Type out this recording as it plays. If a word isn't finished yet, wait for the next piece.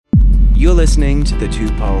You're listening to The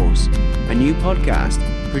Two Poles, a new podcast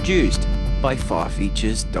produced by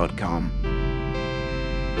farfeatures.com.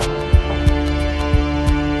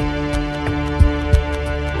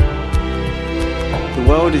 The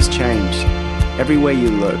world has changed. Everywhere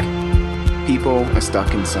you look, people are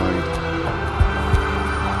stuck inside.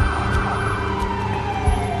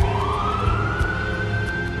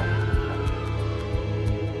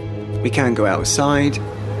 We can't go outside,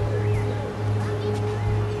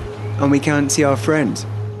 and we can't see our friends.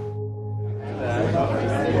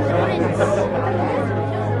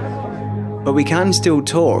 But we can still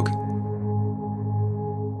talk.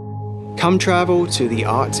 Come travel to the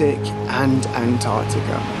Arctic and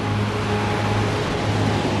Antarctica.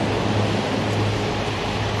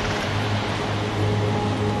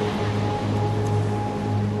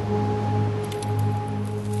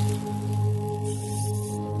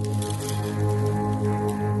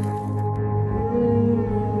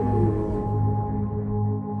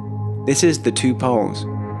 This is The Two Poles,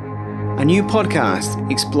 a new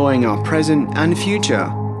podcast exploring our present and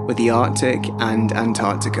future with the Arctic and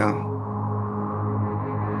Antarctica.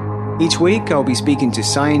 Each week I'll be speaking to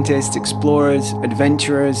scientists, explorers,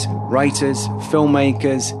 adventurers, writers,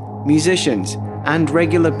 filmmakers, musicians, and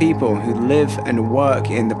regular people who live and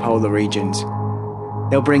work in the polar regions.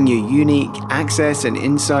 They'll bring you unique access and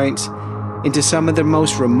insights into some of the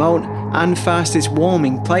most remote and fastest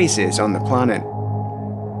warming places on the planet.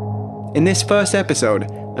 In this first episode,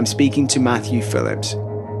 I'm speaking to Matthew Phillips.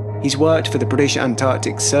 He's worked for the British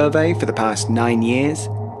Antarctic Survey for the past 9 years.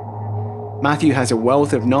 Matthew has a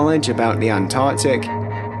wealth of knowledge about the Antarctic,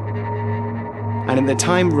 and at the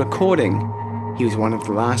time of recording, he was one of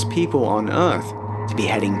the last people on Earth to be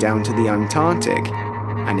heading down to the Antarctic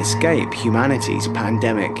and escape humanity's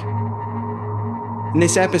pandemic. In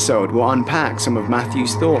this episode, we'll unpack some of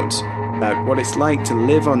Matthew's thoughts about what it's like to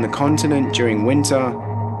live on the continent during winter,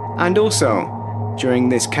 and also, during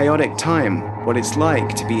this chaotic time, what it's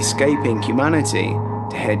like to be escaping humanity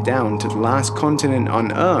to head down to the last continent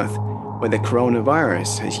on Earth where the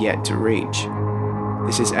coronavirus has yet to reach.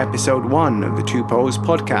 This is episode 1 of the Two Poles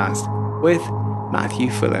podcast with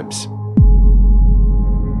Matthew Phillips.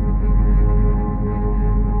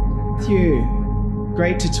 Matthew,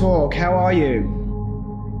 great to talk. How are you?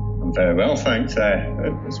 I'm very well, thanks,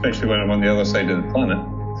 especially when I'm on the other side of the planet.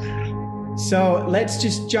 So let's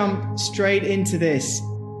just jump straight into this.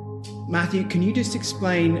 Matthew, can you just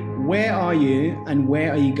explain where are you and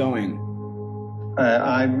where are you going?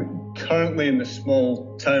 I'm currently in the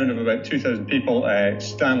small town of about 2,000 people,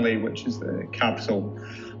 Stanley, which is the capital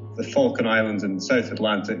of the Falkland Islands in the South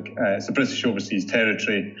Atlantic. It's a British overseas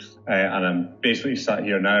territory, and I'm basically sat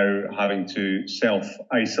here now having to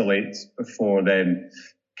self-isolate before then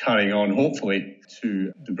carrying on, hopefully,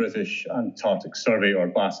 to the British Antarctic Survey, or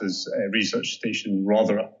BAS's research station,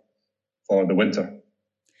 Rotherham, for the winter.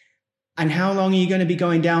 And how long are you going to be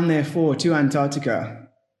going down there for, to Antarctica?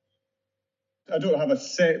 I don't have a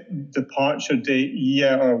set departure date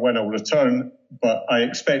yet or when I'll return, but I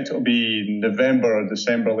expect it'll be November or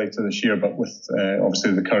December later this year. But with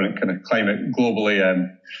obviously the current kind of climate globally,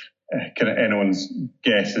 kind of anyone's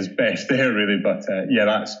guess is best there, really. But yeah,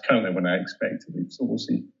 that's currently when I expect to leave, so we'll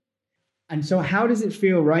see. And so how does it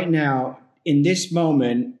feel right now in this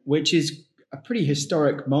moment, which is a pretty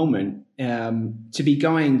historic moment, to be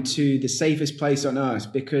going to the safest place on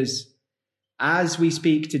Earth? Because as we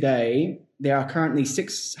speak today, there are currently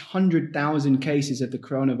 600,000 cases of the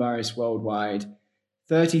coronavirus worldwide,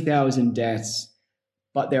 30,000 deaths,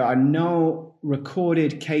 but there are no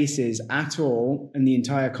recorded cases at all in the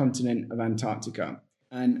entire continent of Antarctica.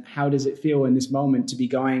 And how does it feel in this moment to be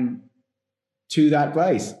going to that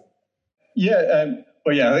place? Yeah,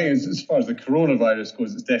 well, yeah, I think as far as the coronavirus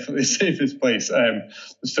goes, it's definitely the safest place. There's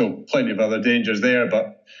still plenty of other dangers there,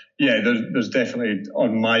 but yeah, there's definitely,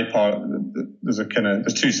 on my part,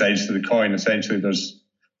 there's two sides to the coin. Essentially, there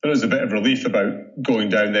is a bit of relief about going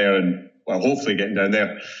down there and, well, hopefully getting down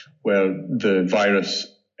there where the virus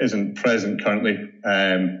isn't present currently.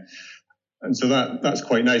 And so that's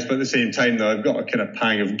quite nice. But at the same time, though, I've got a kind of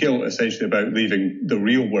pang of guilt, essentially, about leaving the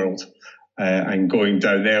real world and going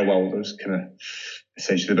down there while there's kind of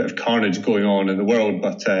essentially a bit of carnage going on in the world.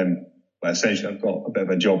 But essentially, I've got a bit of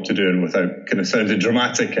a job to do, and without kind of sounding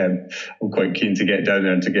dramatic, I'm quite keen to get down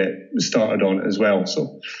there and to get started on it as well.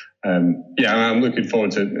 So, yeah, I'm looking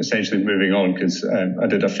forward to essentially moving on, because I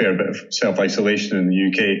did a fair bit of self-isolation in the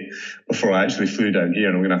UK before I actually flew down here,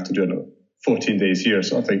 and I'm going to have to do another 14 days here.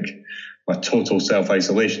 So I think my total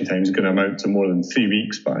self-isolation time is going to amount to more than 3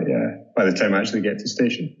 weeks by the time I actually get to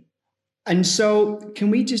station. And so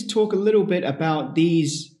can we just talk a little bit about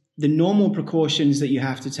these the normal precautions that you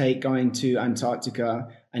have to take going to Antarctica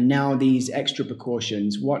and now these extra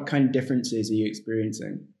precautions, what kind of differences are you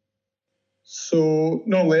experiencing? So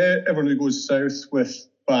normally everyone who goes south with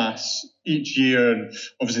BAS each year, and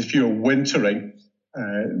obviously if you're wintering,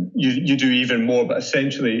 you do even more, but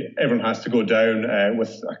essentially everyone has to go down with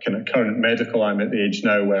a kind of current medical. I'm at the age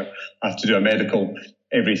now where I have to do a medical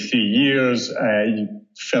every 3 years. You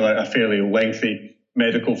fill out a fairly lengthy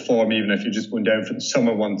medical form, even if you're just going down for the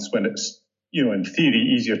summer months when it's, in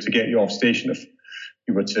theory, easier to get you off station if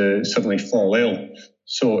you were to suddenly fall ill.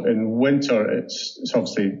 So in winter, it's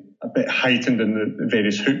obviously a bit heightened in the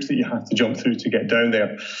various hoops that you have to jump through to get down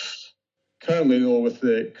there. Currently, though, with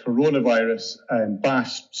the coronavirus,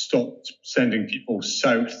 BAS stopped sending people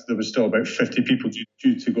south. There was still about 50 people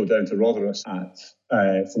due to go down to Rotherham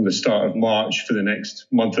from the start of March for the next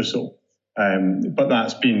month or so. But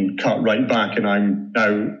that's been cut right back, and I'm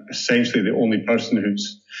now essentially the only person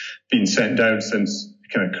who's been sent down since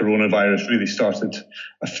kind of coronavirus really started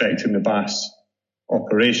affecting the BAS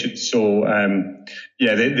operation. So,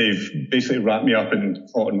 they've basically wrapped me up in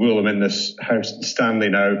cotton wool. I'm in this house in Stanley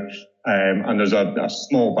now, and there's a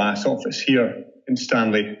small BAS office here in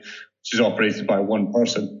Stanley, which is operated by one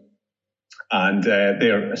person, and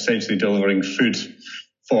they're essentially delivering food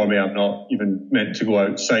for me. I'm not even meant to go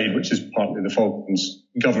outside, which is partly the Falklands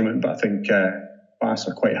government, but I think BAS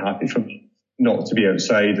are quite happy for me not to be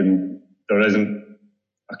outside, and there isn't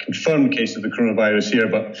a confirmed case of the coronavirus here,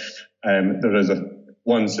 but there is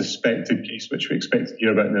one suspected case which we expect to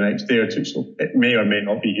hear about in the next day or two, so it may or may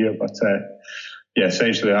not be here, but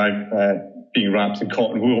essentially I'm being wrapped in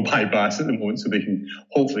cotton wool by BAS at the moment, so they can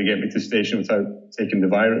hopefully get me to station without taking the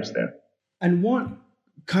virus there. And what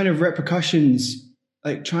kind of repercussions,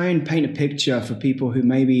 like, try and paint a picture for people who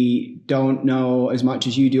maybe don't know as much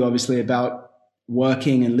as you do, obviously, about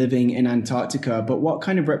working and living in Antarctica, but what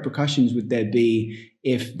kind of repercussions would there be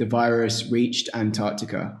if the virus reached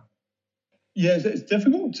Antarctica? Yeah, it's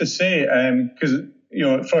difficult to say because,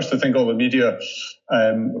 at first I think all the media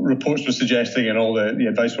reports were suggesting, and all the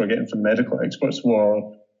advice we're getting from medical experts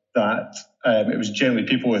were that it was generally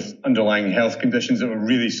people with underlying health conditions that were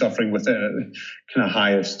really suffering with it at the kind of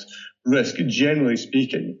highest risk. Generally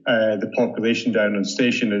speaking, the population down on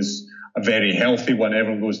station is a very healthy one.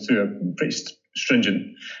 Everyone goes through a pretty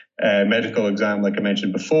stringent medical exam, like I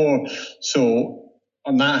mentioned before. So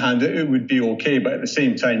on that hand, it would be okay. But at the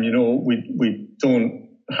same time, we don't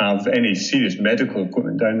have any serious medical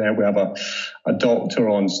equipment down there. We have a doctor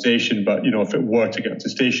on station, but if it were to get to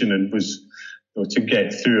station and was to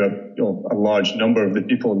get through a large number of the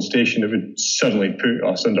people on station, it would suddenly put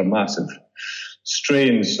us under massive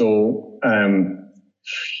strain. So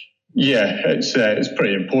it's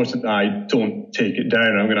pretty important that I don't take it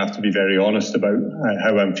down. I'm going to have to be very honest about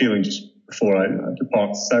how I'm feeling just before I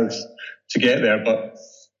depart south to get there. But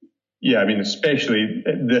especially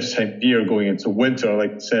at this time of year going into winter,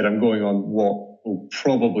 like I said, I'm going on what will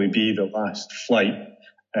probably be the last flight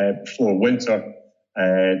before winter.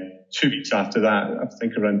 2 weeks after that, I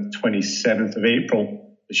think around the 27th of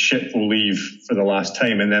April, the ship will leave for the last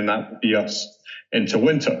time, and then that will be us into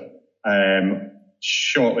winter.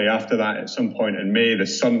 Shortly after that, at some point in May, the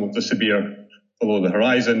sun will disappear below the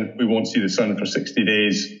horizon. We won't see the sun for 60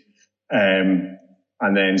 days.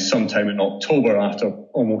 And then sometime in October, after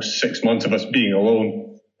almost 6 months of us being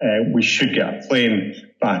alone, we should get a plane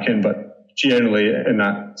back in. But generally in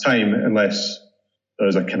that time, unless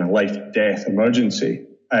there's a kind of life and death emergency,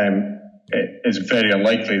 it is very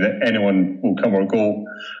unlikely that anyone will come or go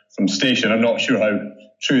from station. I'm not sure how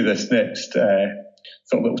true this next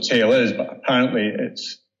sort of little tale is, but apparently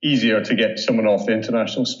it's easier to get someone off the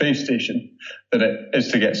International Space Station than it is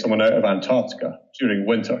to get someone out of Antarctica during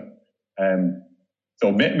winter. So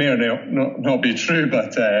it may or not be true,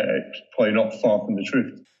 but probably not far from the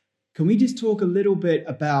truth. Can we just talk a little bit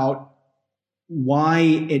about why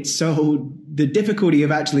it's the difficulty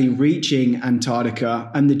of actually reaching Antarctica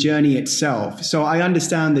and the journey itself? So I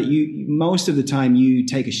understand that most of the time you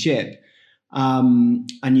take a ship and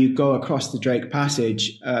you go across the Drake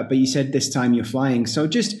Passage, but you said this time you're flying. So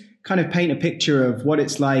just kind of paint a picture of what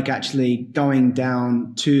it's like actually going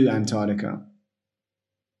down to Antarctica.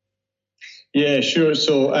 Yeah, sure.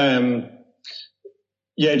 So,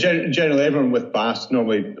 generally everyone with BAS,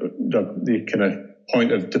 normally the kind of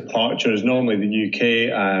point of departure is normally the UK,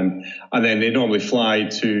 and then they normally fly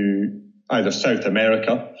to either South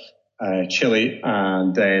America, Chile,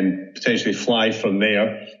 and then potentially fly from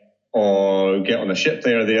there or get on a ship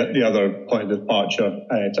there. The other point of departure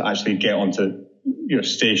to actually get onto your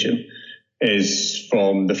station is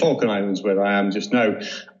from the Falkland Islands, where I am just now.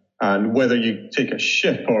 And whether you take a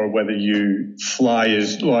ship or whether you fly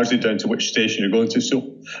is largely down to which station you're going to.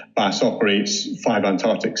 So BAS operates 5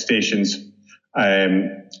 Antarctic stations,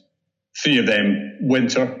 3 of them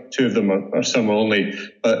winter, 2 of them are summer only.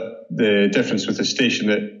 But the difference with the station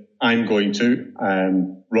that I'm going to,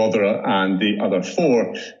 Rothera, and the other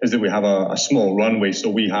 4 is that we have a small runway. So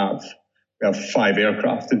we have 5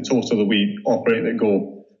 aircraft in total that we operate that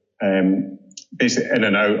go basically in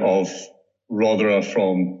and out of Rothera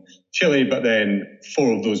from Chile, but then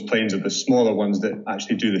 4 of those planes are the smaller ones that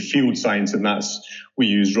actually do the field science, and we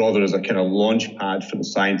use Rothera as a kind of launch pad for the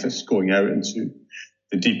scientists going out into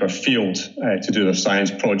the deeper field to do their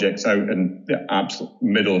science projects out in the absolute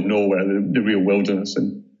middle of nowhere, the real wilderness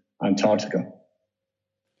in Antarctica.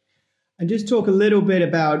 And just talk a little bit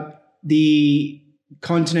about the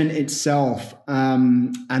continent itself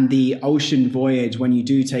and the ocean voyage when you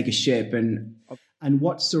do take a ship, and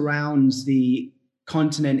what surrounds the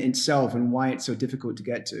continent itself and why it's so difficult to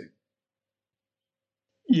get to.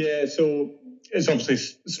 Yeah, so it's obviously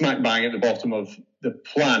smack bang at the bottom of the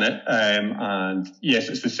planet, and yes,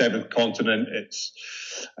 it's the 7th continent. It's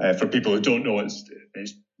for people who don't know,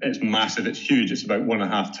 it's massive. It's huge. It's about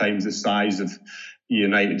 1.5 times the size of the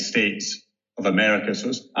United States of America. So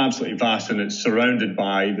it's absolutely vast, and it's surrounded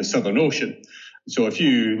by the Southern Ocean. So if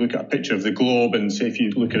you look at a picture of the globe and say if you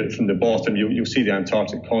look at it from the bottom, you'll see the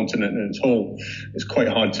Antarctic continent in its whole. It's quite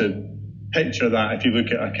hard to picture that if you look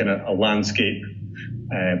at a kind of a landscape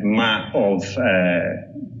map of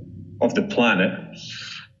the planet.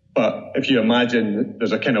 But if you imagine that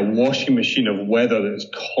there's a kind of washing machine of weather that's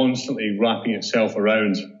constantly wrapping itself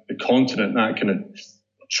around the continent, that kind of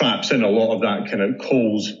traps in a lot of that kind of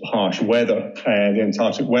cold, harsh weather, the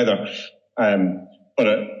Antarctic weather. But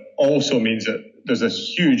it also means that there's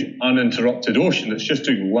this huge uninterrupted ocean that's just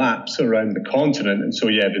doing laps around the continent. And so,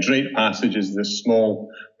 the Drake Passage is this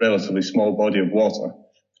relatively small body of water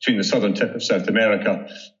between the southern tip of South America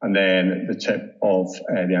and then the tip of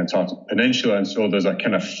the Antarctic Peninsula. And so there's a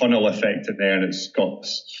kind of funnel effect in there, and it's got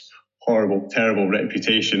this horrible, terrible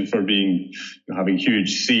reputation for being, having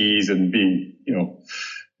huge seas and being,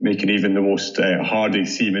 making even the most hardy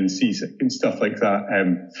seamen seasick and stuff like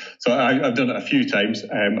that. So I've done it a few times.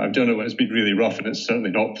 I've done it when it's been really rough, and it's certainly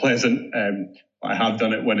not pleasant. I have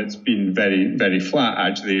done it when it's been very, very flat,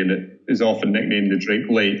 actually, and it is often nicknamed the Drake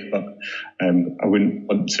Lake, but I wouldn't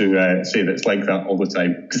want to say that it's like that all the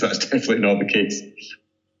time, because that's definitely not the case.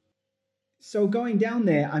 So going down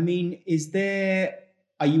there, are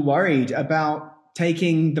you worried about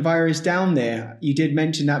taking the virus down there? You did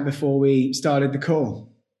mention that before we started the call.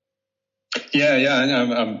 Yeah,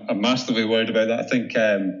 I'm massively worried about that. I think,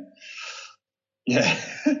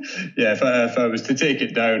 if I was to take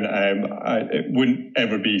it down, it wouldn't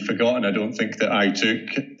ever be forgotten. I don't think that I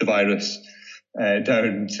took the virus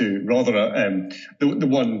down to Rothera. The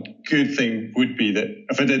one good thing would be that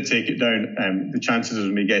if I did take it down, the chances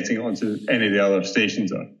of me getting it onto any of the other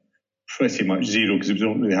stations are pretty much zero, because we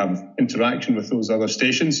don't really have interaction with those other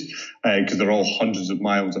stations, because they're all hundreds of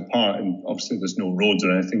miles apart, and obviously there's no roads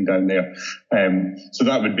or anything down there. So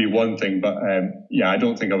that would be one thing, but I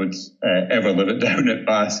don't think I would ever live it down at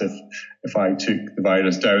BAS if I took the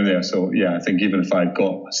virus down there. So I think even if I've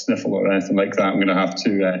got a sniffle or anything like that, I'm going to have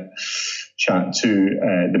to chat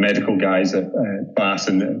to the medical guys at BAS,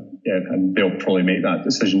 and they'll probably make that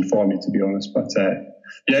decision for me, to be honest. But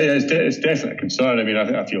it's definitely a concern. I mean,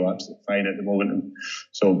 I feel absolutely fine at the moment, and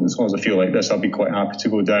so as long as I feel like this, I'll be quite happy to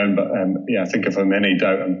go down. But I think if I'm in any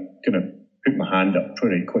doubt, I'm going to put my hand up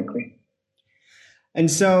pretty quickly.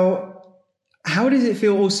 And so, how does it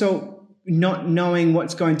feel also not knowing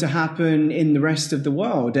what's going to happen in the rest of the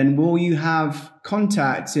world? And will you have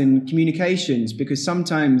contacts and communications? Because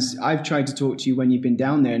sometimes I've tried to talk to you when you've been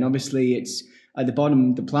down there, and obviously it's at the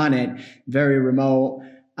bottom of the planet, very remote,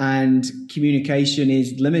 and communication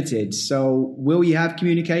is limited. So will you have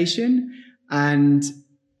communication? And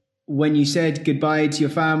when you said goodbye to your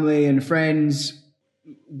family and friends,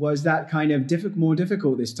 was that kind of more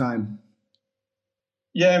difficult this time?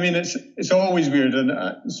 Yeah, I mean, it's always weird.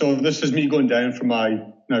 And so this is me going down for my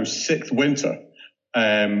now 6th winter.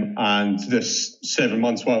 And this 7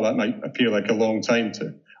 months, while that might appear like a long time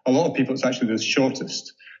to a lot of people, it's actually the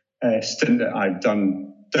shortest stint that I've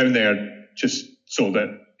done down there, just so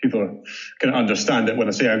that people can understand that when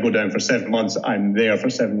I say I go down for 7 months, I'm there for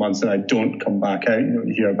 7 months and I don't come back out.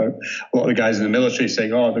 You hear about a lot of the guys in the military saying,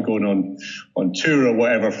 they're going on tour or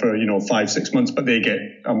whatever for, 5-6 months, but they get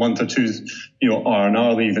a month or two,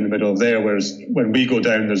 R&R leave in the middle of there. Whereas when we go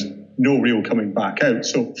down, there's no real coming back out.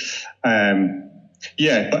 So,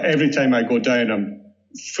 but every time I go down, I'm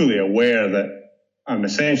fully aware that I'm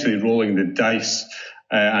essentially rolling the dice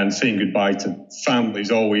and saying goodbye to family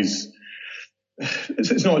is always,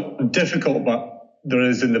 it's not difficult, but there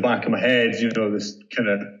is in the back of my head, this kind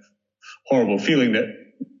of horrible feeling that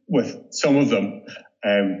with some of them,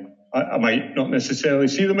 I might not necessarily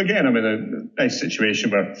see them again. I'm in a nice situation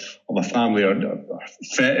where all my family are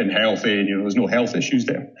fit and healthy, and there's no health issues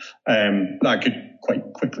there. That could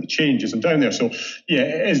quite quickly change as I'm down there. So yeah,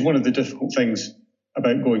 it is one of the difficult things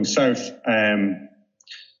about going south.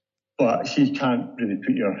 But you can't really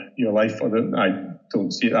put your life on it. I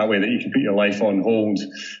don't see it that way, that you can put your life on hold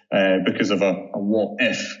because of a what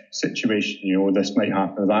if situation. This might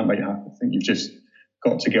happen or that might happen. I think you've just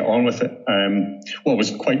got to get on with it. What was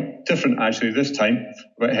quite different actually this time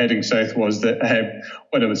about heading south was that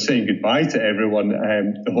when I was saying goodbye to everyone,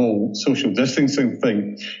 the whole social distancing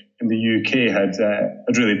thing in the UK had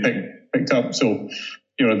really picked up. So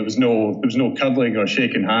there was no cuddling or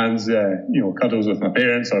shaking hands, cuddles with my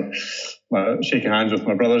parents or shaking hands with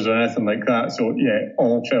my brothers or anything like that. So yeah,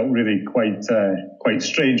 all felt really quite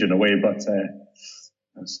strange in a way, but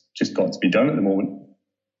it's just got to be done at the moment.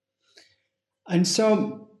 And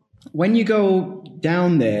so when you go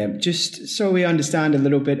down there, just so we understand a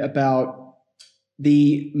little bit about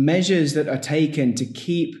the measures that are taken to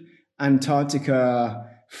keep Antarctica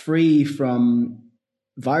free from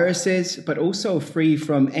viruses, but also free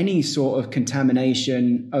from any sort of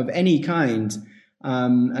contamination of any kind.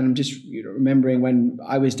 And I'm just remembering when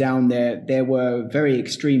I was down there, there were very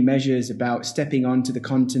extreme measures about stepping onto the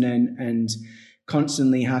continent and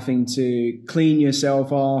constantly having to clean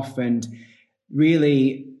yourself off, and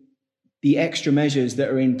really the extra measures that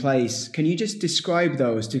are in place. Can you just describe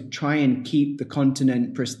those to try and keep the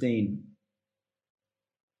continent pristine?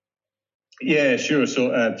 Yeah, sure. So,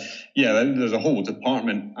 there's a whole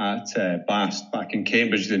department at BAST back in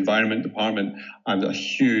Cambridge, the Environment Department, and a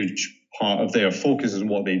huge part of their focus and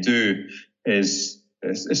what they do is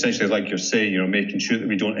essentially, like you're saying, making sure that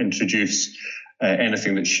we don't introduce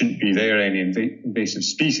anything that shouldn't be there, any invasive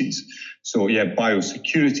species. So, yeah,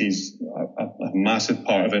 biosecurity is a massive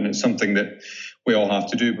part of it, and it's something that we all have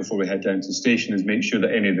to do before we head down to the station, is make sure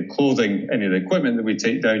that any of the clothing, any of the equipment that we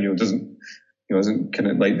take down, doesn't kind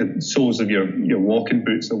of like the soles of your walking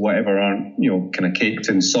boots or whatever aren't, kind of caked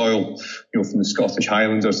in soil, from the Scottish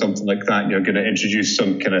Highlands or something like that. You're going to introduce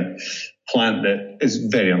some kind of plant that is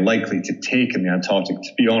very unlikely to take in the Antarctic,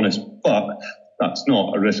 to be honest, but that's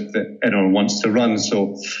not a risk that anyone wants to run.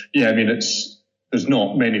 So, yeah, there's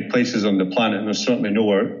not many places on the planet, and there's certainly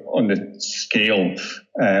nowhere on the scale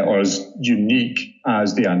or as unique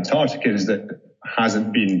as the Antarctic is that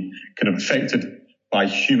hasn't been kind of affected by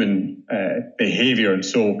human behaviour. And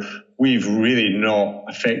so we've really not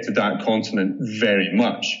affected that continent very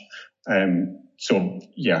much. So,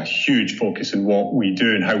 yeah, huge focus in what we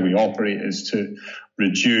do and how we operate is to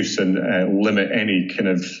reduce and limit any kind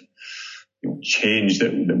of change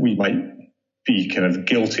that we might be kind of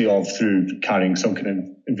guilty of through carrying some kind of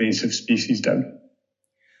invasive species down.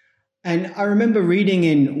 And I remember reading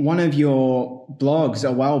in one of your blogs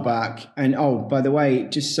a while back, and by the way,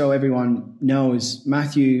 just so everyone knows,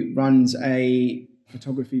 Matthew runs a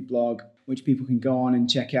photography blog, which people can go on and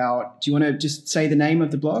check out. Do you want to just say the name of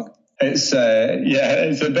the blog? It's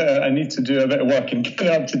it's a bit. I need to do a bit of work and get it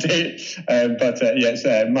up to date.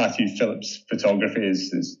 It's Matthew Phillips Photography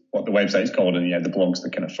is what the website's called, and the blog's the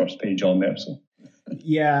kind of first page on there. So.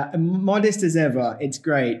 Yeah, modest as ever. It's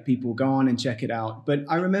great. People go on and check it out. But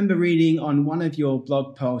I remember reading on one of your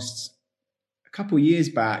blog posts a couple of years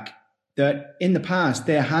back that in the past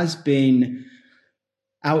there has been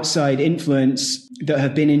outside influence that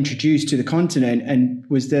have been introduced to the continent. And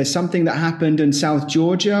was there something that happened in South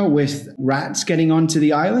Georgia with rats getting onto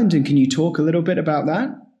the island? And can you talk a little bit about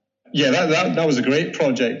that? Yeah, that was a great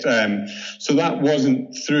project. So that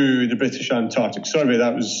wasn't through the British Antarctic Survey.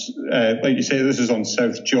 That was, like you say, this is on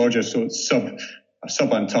South Georgia, so it's a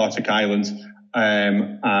sub-Antarctic island.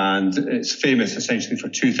 And it's famous essentially for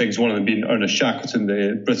two things. One of them being Ernest Shackleton,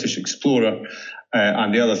 the British explorer,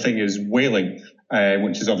 and the other thing is whaling,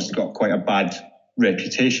 which has obviously got quite a bad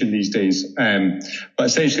reputation these days. But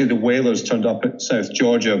essentially the whalers turned up at South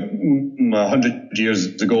Georgia 100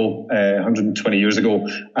 years ago, 120 years ago,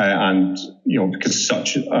 and because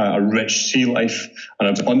such a rich sea life and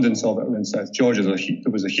an abundance of it in South Georgia,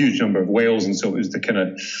 there was a huge number of whales, and so it was the kind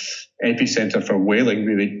of epicenter for whaling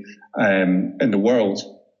really in the world.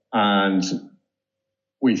 And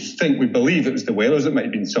we believe it was the whalers. It might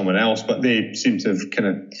have been someone else, but they seem to have kind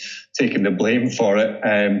of taken the blame for it.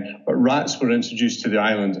 But rats were introduced to the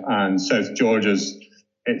island, and South Georgia's,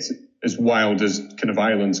 it's as wild as kind of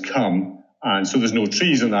islands come. And so there's no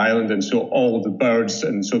trees on the island, and so all of the birds,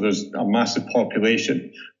 and so there's a massive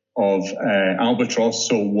population albatross,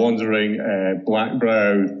 so wandering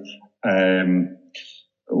black-browed,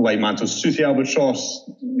 light-mantled sooty albatross,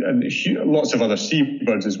 and lots of other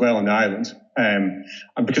seabirds as well on the island. And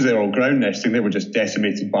because they're all ground nesting, they were just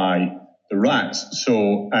decimated by the rats.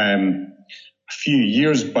 So a few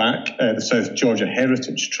years back, the South Georgia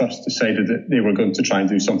Heritage Trust decided that they were going to try and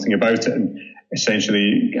do something about it, and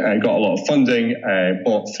essentially got a lot of funding,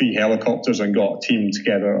 bought 3 helicopters and got a team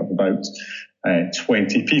together of about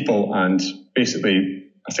 20 people. And basically,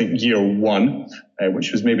 I think year one,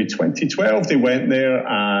 which was maybe 2012, they went there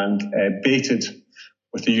and baited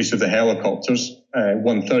with the use of the helicopters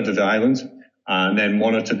 1/3 of the island, and then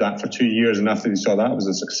monitored that for 2 years. And after they saw that was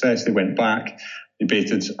a success, they went back, they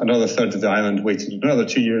baited another 1/3 of the island, waited another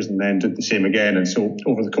 2 years, and then did the same again. And so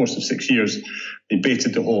over the course of 6 years, they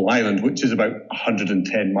baited the whole island, which is about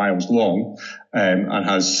 110 miles long, and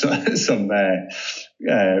has some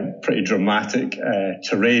pretty dramatic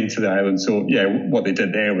terrain to the island. So yeah, what they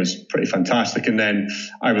did there was pretty fantastic. And then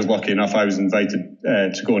I was lucky enough, I was invited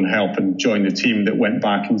to go and help and join the team that went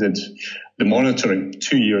back and did the monitoring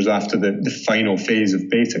 2 years after the final phase of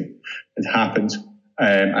baiting had happened.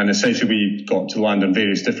 And essentially we got to land on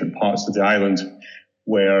various different parts of the island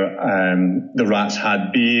where the rats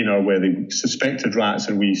had been, or where they suspected rats,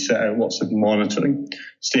 and we set out lots of monitoring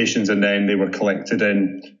stations, and then they were collected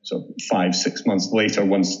in sort of 5-6 months later,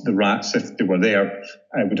 once the rats, if they were there,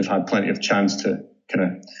 would have had plenty of chance to kind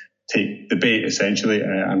of take the bait essentially,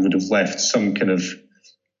 and would have left some kind of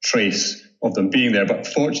trace of them being there. But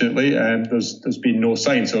fortunately, there's been no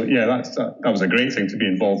sign. So yeah, that was a great thing to be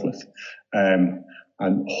involved with,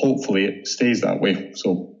 and hopefully it stays that way.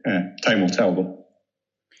 So time will tell though.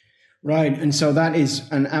 Right, and so that is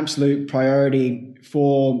an absolute priority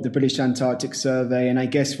for the British Antarctic Survey, and I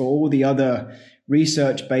guess for all the other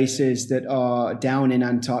research bases that are down in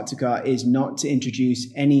Antarctica, is not to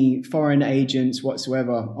introduce any foreign agents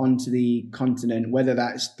whatsoever onto the continent, whether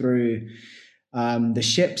that's through the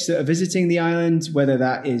ships that are visiting the island, whether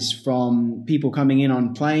that is from people coming in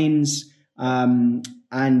on planes, and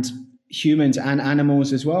humans and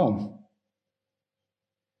animals as well.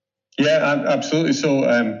 Yeah, absolutely. So,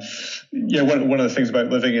 one of the things about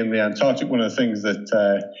living in the Antarctic, one of the things that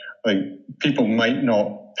I think people might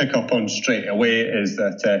not pick up on straight away is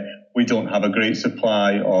that we don't have a great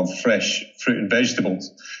supply of fresh fruit and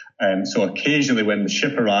vegetables. So occasionally when the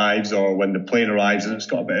ship arrives or when the plane arrives and it's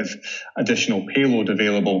got a bit of additional payload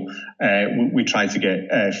available, we try to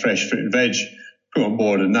get fresh fruit and veg put on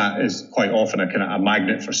board, and that is quite often a kind of a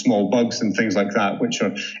magnet for small bugs and things like that, which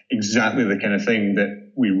are exactly the kind of thing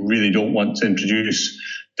that we really don't want to introduce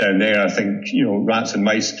down there. I think, rats and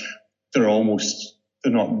mice, they're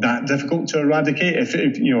not that difficult to eradicate if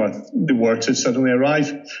they were to suddenly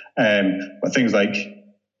arrive. But things like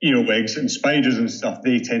earwigs and spiders and stuff,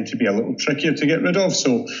 they tend to be a little trickier to get rid of.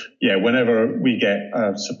 So yeah, whenever we get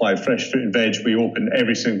a supply of fresh fruit and veg, we open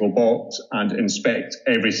every single box and inspect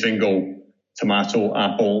every single tomato,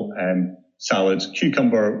 apple, salad,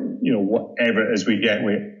 cucumber, whatever it is we get.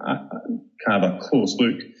 We have a close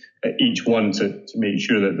look at each one to make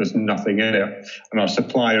sure that there's nothing in there. And our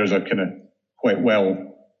suppliers are kind of quite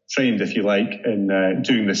well trained, if you like, in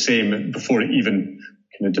doing the same before it even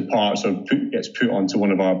kind of departs or gets put onto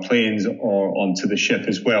one of our planes or onto the ship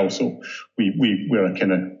as well. So we're a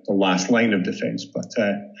kind of the last line of defence. But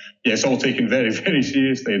it's all taken very, very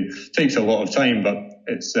seriously. It takes a lot of time, but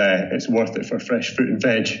it's worth it for fresh fruit and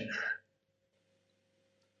veg.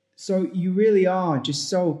 So you really are just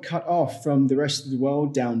so cut off from the rest of the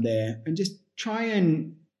world down there, and just try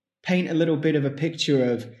and paint a little bit of a picture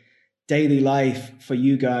of daily life for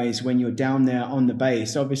you guys when you're down there on the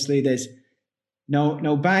base. Obviously, there's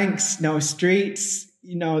no banks, no streets.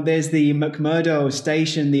 There's the McMurdo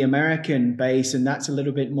station, the American base, and that's a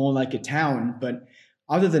little bit more like a town. But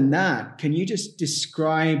other than that, can you just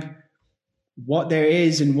describe what there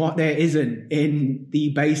is and what there isn't in the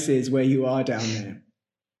bases where you are down there?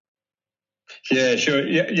 Yeah, sure.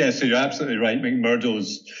 Yeah, so you're absolutely right.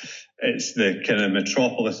 McMurdo's, it's the kind of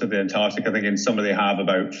metropolis of the Antarctic. I think in summer they have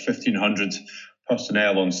about 1,500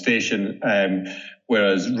 personnel on station,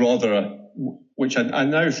 whereas Rothera, which I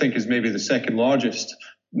now think is maybe the second largest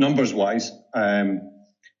numbers-wise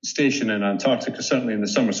station in Antarctica, certainly in the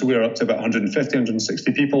summer. So we're up to about 150,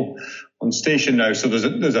 160 people on station now. So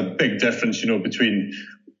there's a big difference, between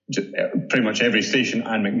pretty much every station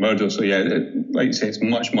and McMurdo. So yeah, like you say, it's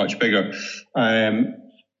much, much bigger.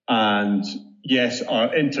 And yes,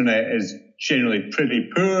 our internet is generally pretty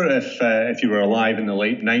poor. If you were alive in the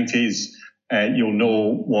late 90s, you'll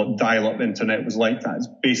know what dial-up internet was like. That is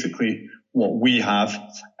basically what we have.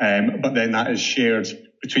 But then that is shared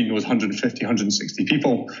between those 150, 160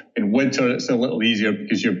 people. In winter, it's a little easier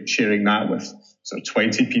because you're sharing that with sort of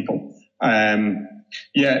 20 people. No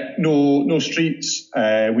streets.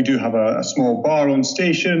 We do have a small bar on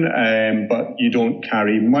station, but you don't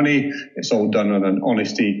carry money. It's all done on an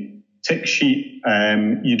honesty tick sheet.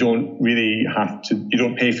 You don't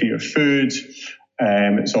pay for your food.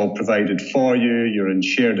 It's all provided for you. You're in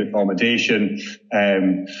shared accommodation.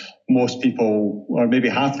 Most people, or maybe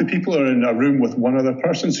half the people, are in a room with one other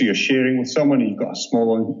person, so you're sharing with someone. You've got a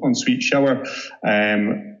small ensuite shower.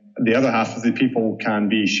 The other half of the people can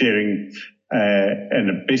be sharing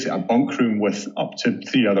in basically a bunk room with up to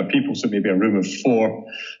 3 other people, so maybe a room of 4.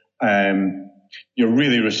 You're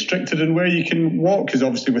really restricted in where you can walk, because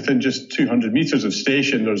obviously within just 200 metres of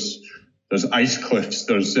station, there's ice cliffs,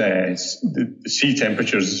 there's the sea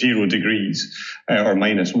temperature is 0 degrees or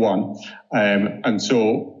 -1, and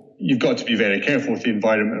so you've got to be very careful with the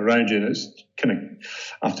environment around you. And it's kind of,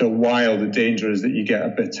 after a while, the danger is that you get a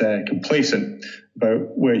bit complacent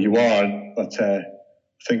about where you are. But I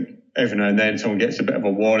think every now and then someone gets a bit of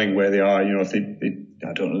a warning where they are. If they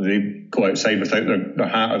go outside without their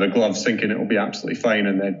hat or their gloves, thinking it'll be absolutely fine,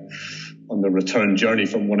 and then on the return journey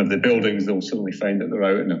from one of the buildings, they'll suddenly find that they're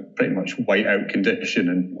out in a pretty much white-out condition,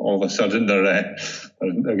 and all of a sudden they're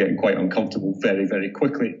getting quite uncomfortable very, very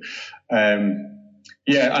quickly. And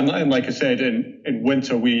like I said, in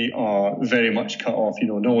winter we are very much cut off.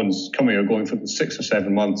 No one's coming or going for the 6 or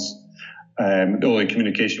 7 months. The only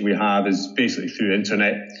communication we have is basically through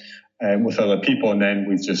internet with other people, and then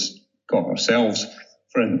we've just got ourselves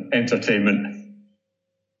for entertainment.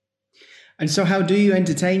 And so how do you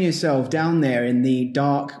entertain yourself down there in the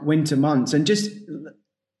dark winter months? And just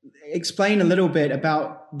explain a little bit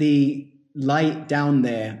about the light down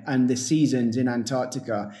there and the seasons in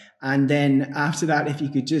Antarctica. And then after that, if you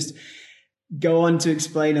could just go on to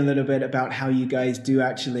explain a little bit about how you guys do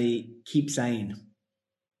actually keep sane.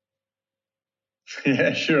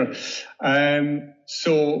 Yeah, sure. In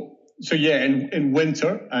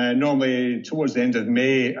winter, normally towards the end of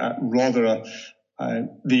May,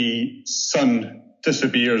 the sun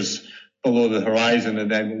disappears below the horizon,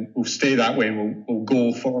 and then we'll stay that way, and we'll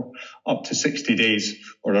go for up to 60 days,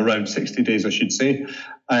 or around 60 days, I should say.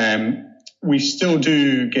 We still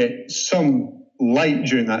do get some light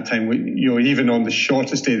during that time. Even on the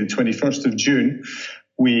shortest day, the 21st of June,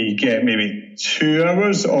 we get maybe 2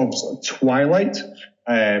 hours of twilight,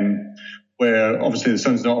 where obviously the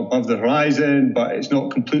sun's not above the horizon, but it's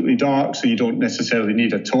not completely dark, so you don't necessarily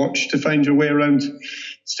need a torch to find your way around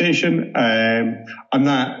station. And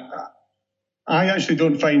that, I actually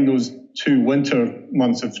don't find those 2 winter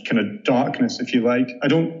months of kind of darkness, if you like, I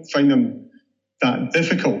don't find them that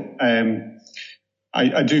difficult.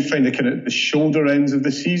 I do find the shoulder ends of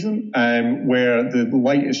the season, where the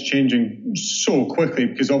light is changing so quickly,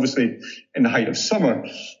 because obviously in the height of summer,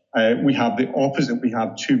 we have the opposite. We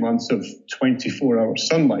have 2 months of 24-hour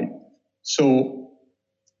sunlight. So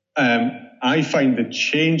I find the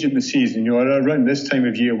change in the season, around this time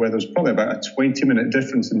of year, where there's probably about a 20-minute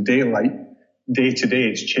difference in daylight, day to day,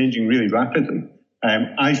 it's changing really rapidly.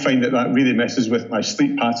 I find that really messes with my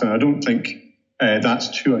sleep pattern. I don't think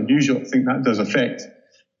that's too unusual. I think that does affect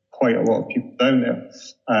quite a lot of people down there.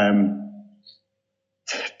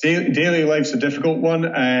 Daily life's a difficult one.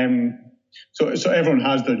 So everyone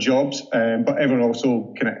has their jobs, but everyone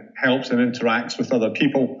also kind of helps and interacts with other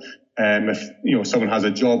people. If someone has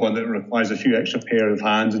a job on that requires a few extra pair of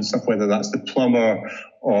hands and stuff, whether that's the plumber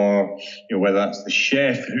or whether that's the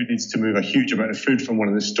chef who needs to move a huge amount of food from one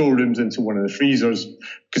of the storerooms into one of the freezers,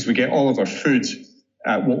 because we get all of our food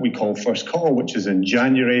at what we call first call, which is in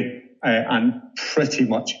January, and pretty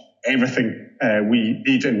much everything we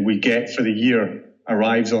need and we get for the year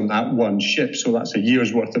arrives on that one ship. So that's a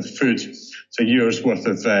year's worth of food. It's a year's worth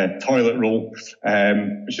of toilet roll,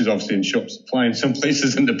 which is obviously in short supply in some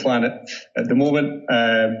places in the planet at the moment.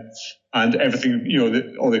 And everything,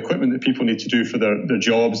 all the equipment that people need to do for their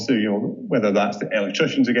jobs, whether that's the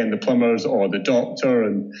electricians again, the plumbers, or the doctor,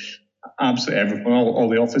 and absolutely everything, all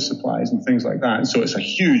the office supplies and things like that. And so it's a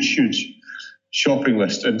huge, huge shopping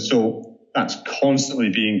list. And so that's constantly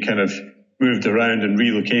being kind of moved around and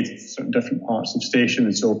relocated to certain different parts of station.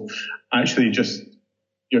 And so actually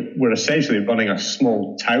we're essentially running a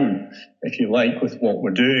small town, if you like, with what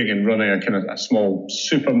we're doing, and running a kind of a small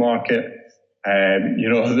supermarket.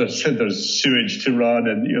 There's sewage to run,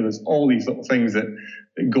 and there's all these little things that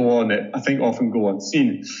go on that I think often go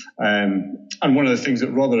unseen. And one of the things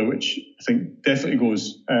at Rotherham, which I think definitely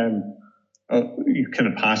goes kind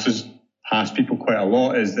of passes past people quite a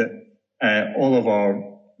lot, is that all of our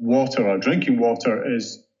water, our drinking water,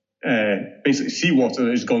 is basically seawater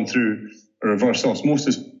that has gone through reverse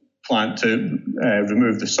osmosis plant to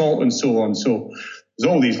remove the salt and so on. So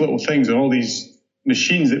there's all these little things and all these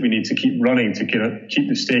machines that we need to keep running to keep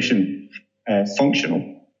the station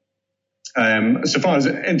functional. So far as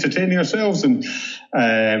entertaining ourselves and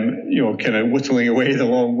kind of whittling away the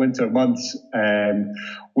long winter months,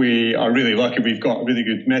 we are really lucky. We've got a really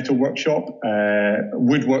good metal workshop,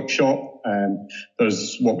 wood workshop.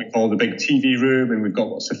 There's what we call the big TV room, and we've got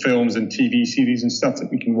lots of films and TV series and stuff that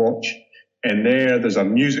we can watch in there. There's a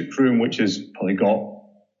music room which has probably got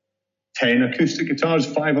 10 acoustic guitars,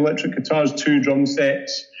 5 electric guitars, 2 drum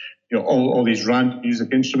sets, all these random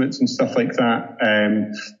music instruments and stuff like that.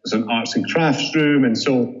 There's an arts and crafts room, and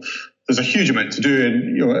so there's a huge amount to do.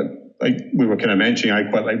 And like we were kind of mentioning, I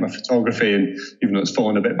quite like my photography, and even though it's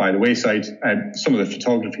fallen a bit by the wayside, some of the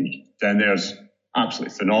photography down there is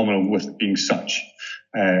absolutely phenomenal, with it being such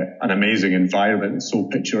an amazing environment. It's so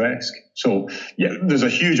picturesque. So yeah, there's a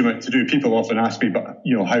huge amount to do. People often ask me, but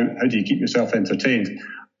how do you keep yourself entertained?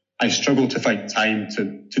 I struggle to find time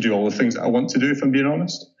to do all the things that I want to do, if I'm being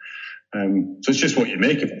honest. So it's just what you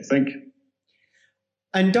make of it, I think.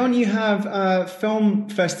 And don't you have a film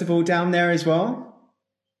festival down there as well?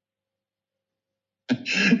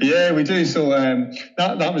 Yeah, we do. So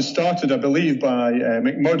that was started, I believe, by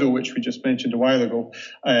McMurdo, which we just mentioned a while ago.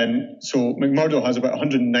 So McMurdo has about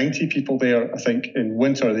 190 people there, I think, in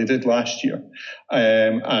winter. They did last year.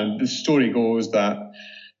 And the story goes that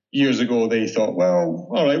years ago, they thought, well,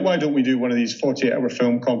 all right, why don't we do one of these 48-hour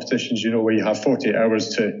film competitions, where you have 48 hours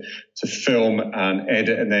to film and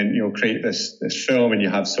edit and then, create this film, and you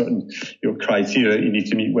have certain, criteria that you need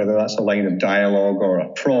to meet, whether that's a line of dialogue or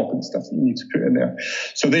a prop and stuff that you need to put in there.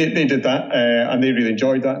 So they did that, and they really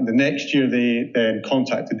enjoyed that. And the next year, they then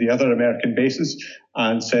contacted the other American bases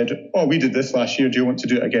and said, oh, we did this last year. Do you want to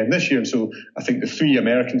do it again this year? And so I think the 3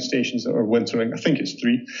 American stations that are wintering, I think it's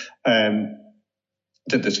 3,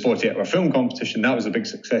 did this 48-hour film competition. That was a big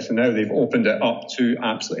success, and now they've opened it up to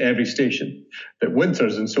absolutely every station that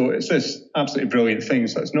winters. And so it's this absolutely brilliant thing.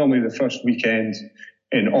 So it's normally the first weekend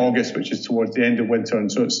in August, which is towards the end of winter,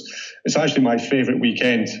 and so it's actually my favourite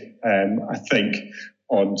weekend, I think,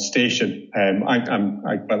 on station. I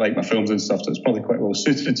quite like my films and stuff, so it's probably quite well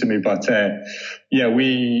suited to me. But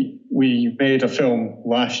we made a film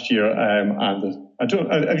last year, and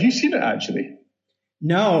have you seen it actually?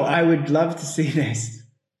 No, I would love to see this.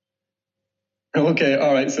 Okay,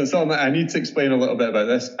 all right. So I need to explain a little bit about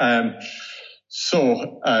this.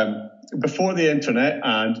 Before the internet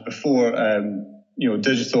and before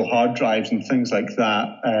digital hard drives and things like that,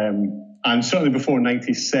 and certainly before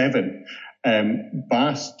 '97,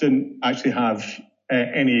 Bass didn't actually have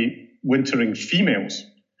any wintering females,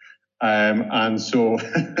 and so.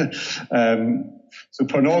 So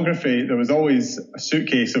pornography, there was always a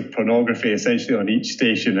suitcase of pornography essentially on each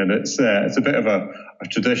station, and it's a bit of a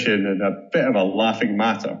tradition and a bit of a laughing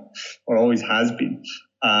matter, or always has been.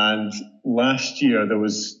 And last year there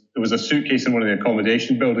was a suitcase in one of the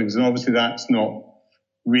accommodation buildings, and obviously that's not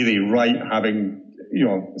really right, having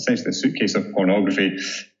essentially a suitcase of pornography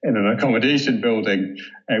in an accommodation building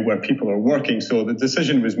where people are working. So the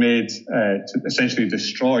decision was made to essentially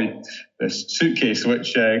destroy this suitcase,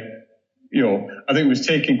 which I think it was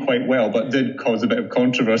taken quite well, but did cause a bit of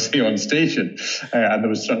controversy on station, and there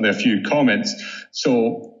was certainly a few comments.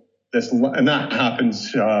 So that happened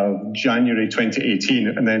January 2018,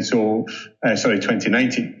 and then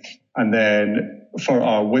 2019, and then for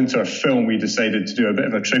our winter film, we decided to do a bit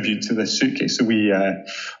of a tribute to this suitcase. So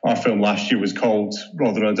our film last year was called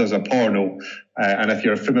Rotherham Does a Porno, and if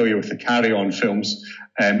you're familiar with the Carry On films,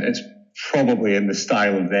 it's probably in the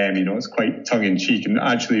style of them. It's quite tongue-in-cheek and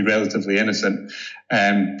actually relatively innocent.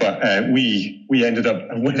 But we ended up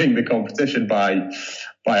winning the competition by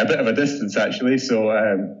a bit of a distance, actually. So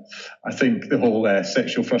I think the whole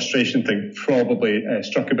sexual frustration thing probably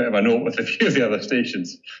struck a bit of a note with a few of the other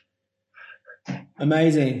stations.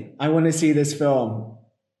 Amazing. I want to see this film.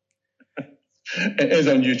 It is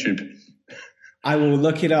on YouTube. I will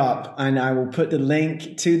look it up, and I will put the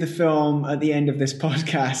link to the film at the end of this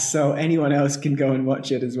podcast so anyone else can go and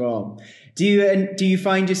watch it as well. Do you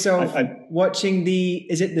find yourself watching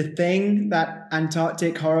is it The Thing, that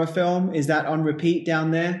Antarctic horror film? Is that on repeat down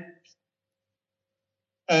there?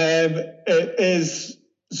 It is.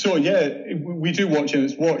 So yeah, we do watch it.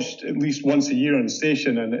 It's watched at least once a year on the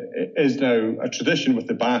station, and it is now a tradition with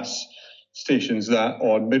the Bass stations that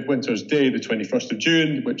on Midwinter's Day, the 21st of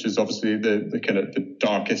June, which is obviously the kind of the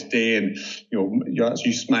darkest day, and you're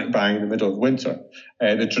smack bang in the middle of winter.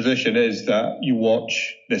 The tradition is that you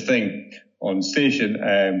watch The Thing on station,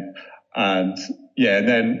 and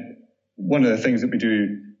then one of the things that we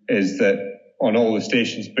do is that on all the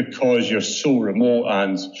stations because you're so remote,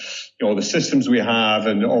 and the systems we have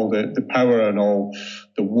and all the power and all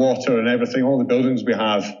the water and everything, all the buildings we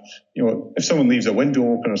have, if someone leaves a window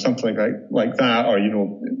open or something like that, or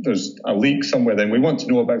there's a leak somewhere, then we want to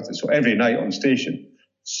know about it. So every night on station,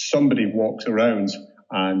 somebody walks around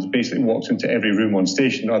and basically walks into every room on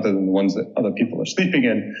station other than the ones that other people are sleeping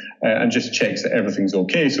in, and just checks that everything's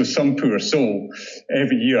okay. So some poor soul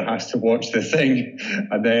every year has to watch the thing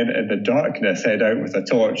and then in the darkness head out with a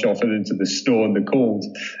torch often into the snow and the cold,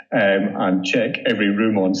 and check every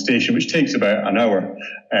room on station, which takes about an hour.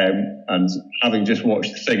 And having just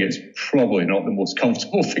watched the thing, it's probably not the most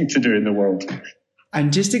comfortable thing to do in the world.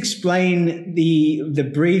 And just explain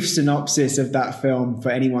the brief synopsis of that film for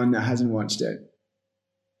anyone that hasn't watched it.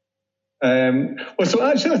 So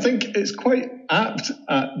actually, I think it's quite apt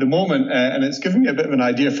at the moment, and it's given me a bit of an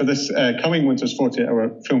idea for this coming winter's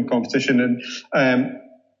 48-hour film competition. And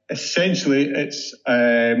essentially, it's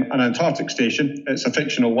an Antarctic station. It's a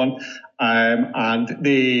fictional one, and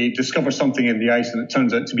they discover something in the ice, and it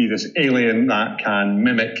turns out to be this alien that can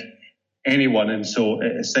mimic anyone, and so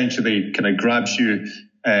it essentially kind of grabs you,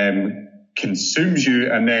 consumes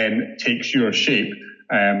you, and then takes your shape.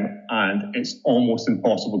 And it's almost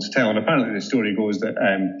impossible to tell. And apparently the story goes that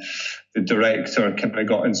the director kind of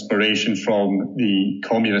got inspiration from the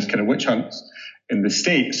communist kind of witch hunts in the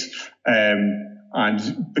States.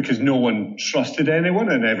 And because no one trusted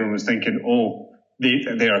anyone and everyone was thinking, oh,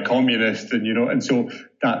 they are communist, and so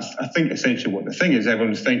that's, I think, essentially what the thing is.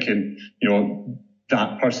 Everyone's thinking,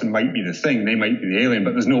 that person might be the thing, they might be the alien,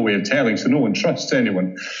 but there's no way of telling, so no one trusts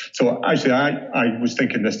anyone. So actually, I was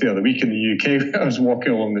thinking this the other week in the UK, I was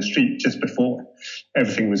walking along the street just before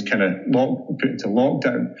everything was kind of put into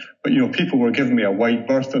lockdown. But, people were giving me a wide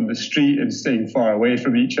berth on the street and staying far away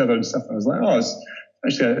from each other and stuff. And I was like,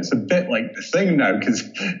 it's a bit like the thing now, because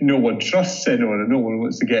no one trusts anyone and no one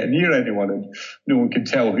wants to get near anyone, and no one can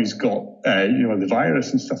tell who's got, the virus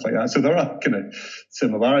and stuff like that. So there are kind of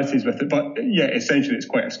similarities with it, but yeah, essentially it's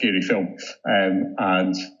quite a scary film.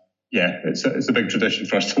 And yeah, it's a big tradition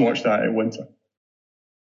for us to watch that in winter.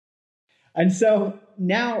 And so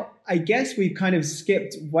now I guess we've kind of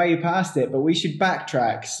skipped way past it, but we should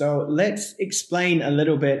backtrack. So let's explain a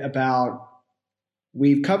little bit about,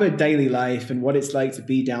 we've covered daily life and what it's like to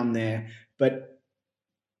be down there, but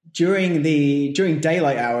during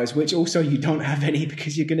daylight hours, which also you don't have any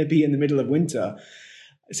because you're going to be in the middle of winter,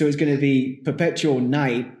 so it's going to be perpetual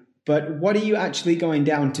night. But what are you actually going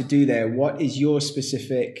down to do there? What is your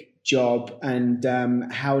specific job, and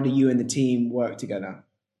how do you and the team work together?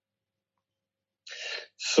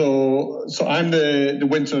 So I'm the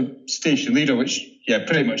winter station leader, which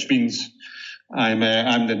pretty much means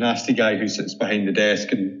I'm the nasty guy who sits behind the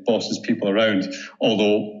desk and bosses people around,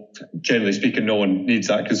 although generally speaking no one needs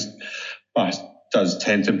that, because BAS does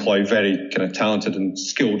tend to employ very kind of talented and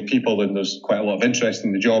skilled people, and there's quite a lot of interest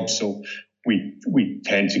in the job, so we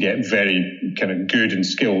tend to get very kind of good and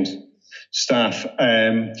skilled staff.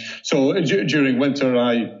 So during winter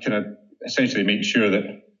I kind of essentially make sure that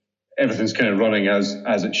everything's kind of running as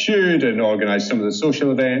it should, and organise some of the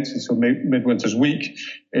social events. And so Midwinter's Week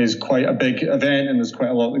is quite a big event, and there's quite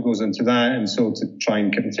a lot that goes into that. And so to try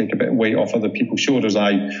and kind of take a bit of weight off other people's shoulders,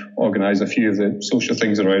 I organise a few of the social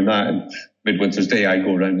things around that. And Midwinter's Day, I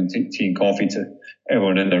go around and take tea and coffee to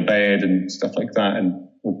everyone in their bed and stuff like that, and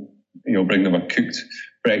we'll bring them a cooked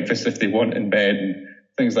breakfast if they want in bed and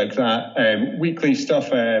things like that. Weekly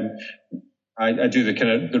stuff, I do the kind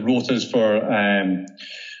of the rotas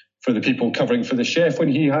for the people covering for the chef when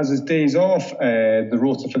he has his days off, the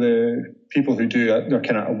rota for the people who do their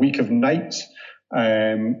kind of a week of nights,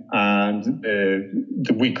 and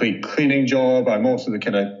the weekly cleaning job. I'm also the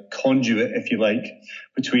kind of conduit, if you like,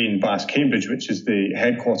 between BAS Cambridge, which is the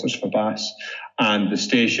headquarters for BAS, and the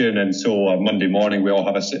station. And so on Monday morning, we all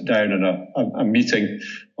have a sit down and a meeting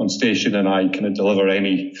on station, and I kind of deliver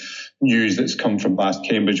any news that's come from BAS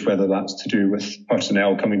Cambridge, whether that's to do with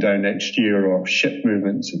personnel coming down next year or ship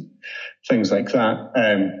movements and things like that.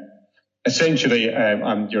 Essentially,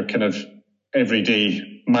 I'm your kind of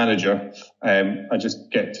everyday manager. I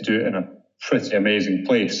just get to do it in a pretty amazing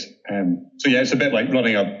place. So yeah, it's a bit like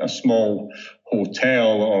running a small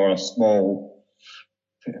hotel or a small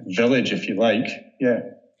village, if you like. Yeah.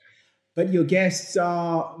 But your guests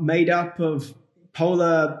are made up of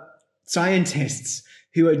polar scientists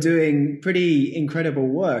who are doing pretty incredible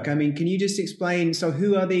work. I mean, can you just explain, so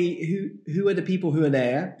who are the people who are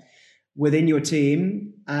there within your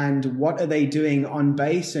team, and what are they doing on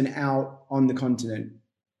base and out on the continent?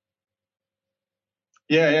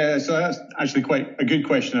 Yeah. So that's actually quite a good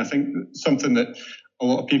question. I think something that a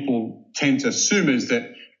lot of people tend to assume is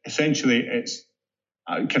that essentially it's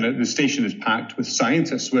the station is packed with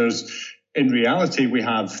scientists, whereas in reality we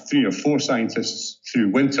have 3 or 4 scientists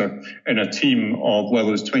through winter in a team of, well,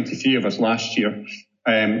 there was 23 of us last year.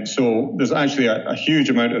 So there's actually a huge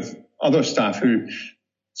amount of other staff who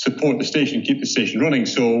support the station, keep the station running.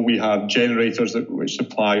 So we have generators which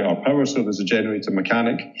supply our power. So there's a generator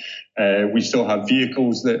mechanic. We still have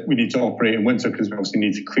vehicles that we need to operate in winter because we obviously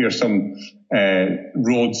need to clear some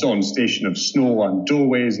roads on station of snow and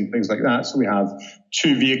doorways and things like that. So we have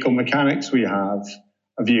 2 vehicle mechanics. We have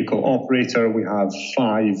a vehicle operator. We have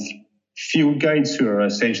 5 field guides who are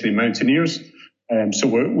essentially mountaineers. So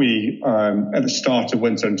we at the start of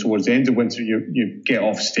winter and towards the end of winter, you get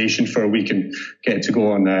off station for a week and get to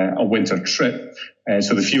go on a winter trip.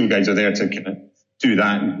 So the field guides are there to kind of do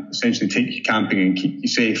that and essentially take you camping and keep you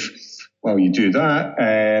safe while you do that.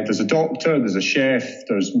 There's a doctor, there's a chef,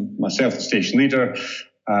 there's myself, the station leader,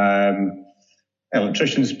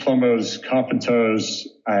 electricians, plumbers, carpenters,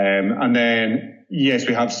 and then, yes,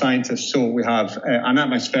 we have scientists. So we have an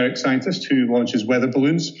atmospheric scientist who launches weather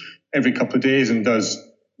balloons every couple of days and does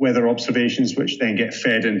weather observations, which then get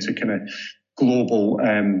fed into kind of global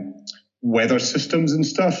weather systems and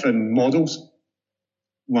stuff and models.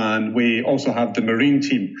 And we also have the marine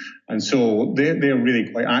team. And so they're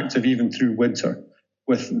really quite active even through winter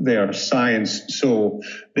with their science. So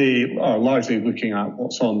they are largely looking at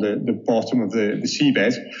what's on the bottom of the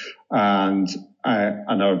seabed. And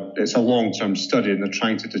it's a long-term study, and they're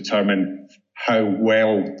trying to determine how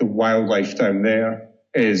well the wildlife down there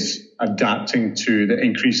is adapting to the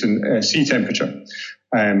increase in sea temperature.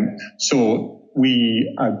 So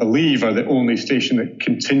we, I believe, are the only station that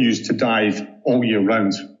continues to dive all year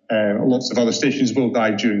round. Lots of other stations will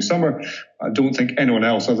dive during summer. I don't think anyone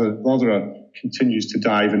else other than Rotherham continues to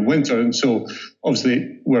dive in winter. And so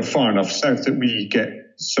obviously we're far enough south that we get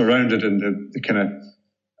surrounded, and the kind of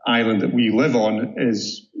island that we live on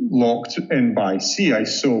is locked in by sea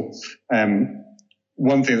ice. So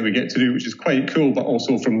one thing that we get to do, which is quite cool, but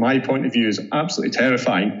also from my point of view is absolutely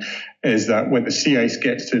terrifying, is that when the sea ice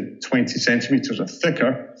gets to 20 centimetres or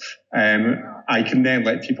thicker, I can then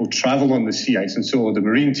let people travel on the sea ice. And so the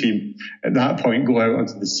marine team at that point go out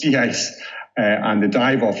onto the sea ice, and the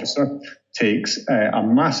dive officer takes a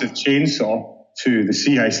massive chainsaw to the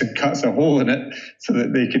sea ice and cuts a hole in it so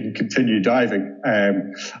that they can continue diving.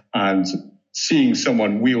 And seeing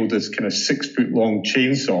someone wield this kind of 6-foot long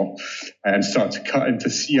chainsaw and start to cut into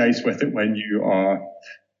sea ice with it when you are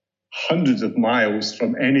hundreds of miles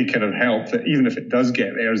from any kind of help, that even if it does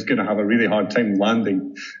get there, is going to have a really hard time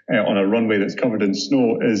landing on a runway that's covered in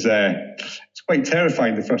snow, is it's quite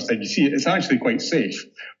terrifying the first time you see it. It's actually quite safe,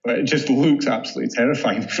 but it just looks absolutely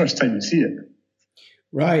terrifying the first time you see it.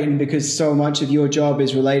 Right, and because so much of your job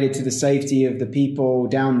is related to the safety of the people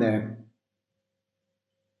down there.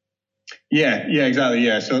 Yeah, exactly.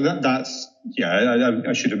 Yeah, so that's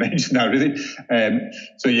I should have mentioned that really.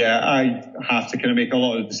 So yeah, I have to kind of make a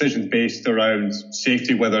lot of decisions based around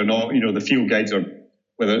safety, whether or not the field guides are,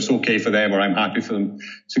 whether it's okay for them or I'm happy for them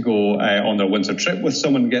to go on their winter trip with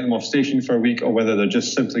someone and get them off station for a week, or whether they're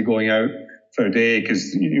just simply going out for a day,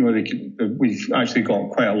 because we've actually got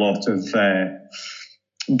quite a lot of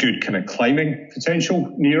good kind of climbing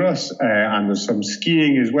potential near us, and there's some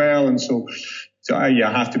skiing as well, and so I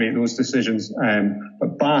have to make those decisions.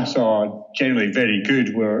 But Bass are generally very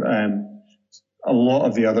good. Where a lot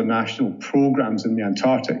of the other national programs in the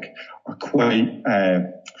Antarctic are quite,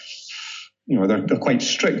 they're quite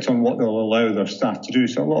strict on what they'll allow their staff to do.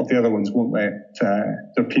 So a lot of the other ones won't let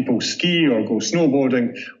their people ski or go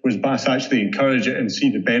snowboarding, whereas Bass actually encourage it and see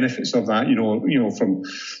the benefits of that. From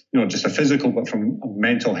just a physical, but from a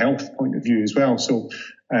mental health point of view as well. So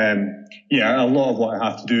a lot of what I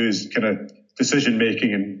have to do is kind of decision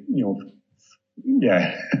making, and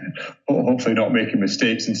hopefully not making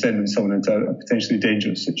mistakes and sending someone into a potentially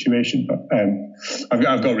dangerous situation. But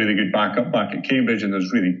I've got really good backup back at Cambridge, and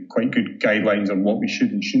there's really quite good guidelines on what we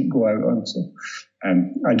should and shouldn't go out on. So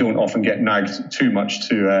I don't often get nagged too much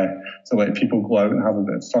to let people go out and have a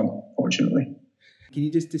bit of fun, fortunately. Can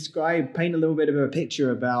you just paint a little bit of a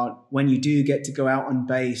picture about when you do get to go out on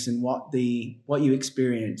base and what you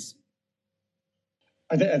experience?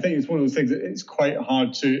 I think it's one of those things that it's quite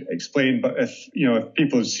hard to explain, but if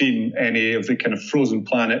people have seen any of the kind of Frozen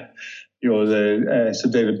Planet, the Sir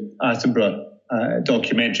David Attenborough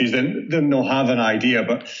documentaries, then they'll have an idea.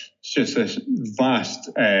 But it's just this vast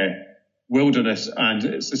wilderness, and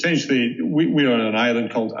it's essentially we're on an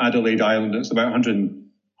island called Adelaide Island. It's about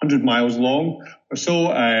 100 miles long or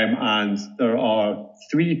so, and there are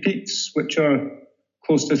 3 peaks which are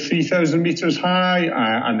close to 3,000 meters high,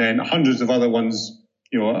 and then hundreds of other ones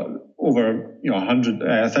over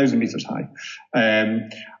 1,000 meters high,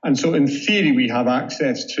 and so in theory we have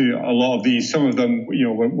access to a lot of these. Some of them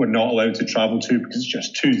we're not allowed to travel to because it's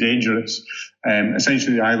just too dangerous.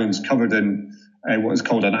 Essentially the island's covered in what is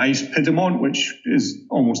called an ice piedmont, which is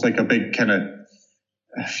almost like a big kind of,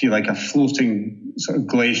 I feel like a floating sort of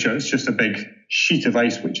glacier. It's just a big sheet of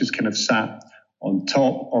ice which is kind of sat on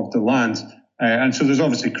top of the land. And so there's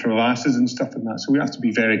obviously crevasses and stuff in that. So we have to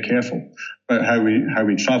be very careful about how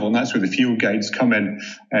we travel. And that's where the field guides come in.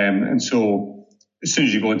 And so as soon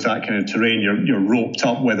as you go into that kind of terrain, you're roped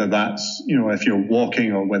up, whether that's, if you're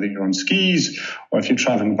walking or whether you're on skis, or if you're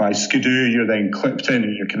traveling by skidoo, you're then clipped in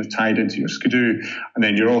and you're kind of tied into your skidoo. And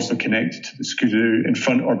then you're also connected to the skidoo in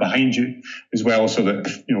front or behind you as well, so that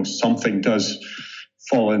if, something does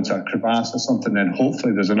fall into a crevasse or something, then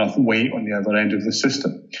hopefully there's enough weight on the other end of the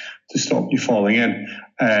system to stop you falling in.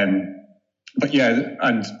 But yeah,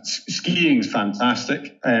 and skiing is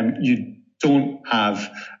fantastic. You don't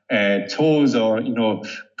have tows or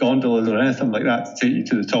gondolas or anything like that to take you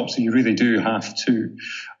to the top, so you really do have to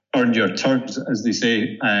earn your turns, as they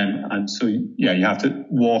say. And so yeah, you have to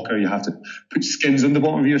walk, or you have to put skins on the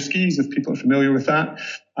bottom of your skis, if people are familiar with that,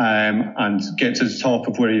 and get to the top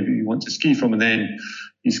of where you want to ski from, and then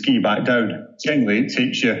you ski back down. Generally it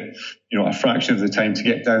takes you a fraction of the time to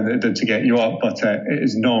get down that it did to get you up, but it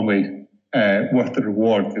is normally worth the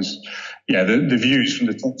reward, because yeah, the views from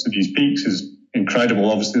the tops of these peaks is incredible.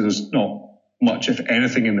 Obviously there's not much, if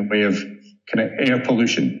anything, in the way of kind of air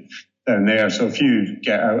pollution down there. So if you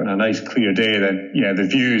get out on a nice clear day, then yeah, the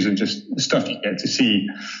views and just the stuff you get to see,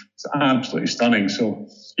 it's absolutely stunning. So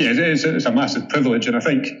yeah, it's a massive privilege. And I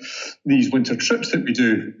think these winter trips that we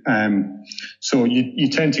do, so you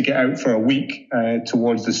tend to get out for a week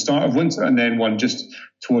towards the start of winter, and then one just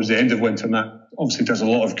towards the end of winter, and that obviously does a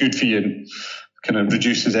lot of good for you and kind of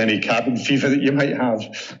reduces any cabin fever that you might have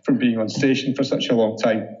from being on station for such a long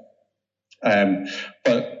time.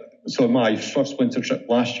 But so my first winter trip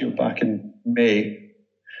last year, back in May,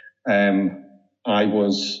 I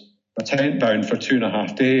was tent bound for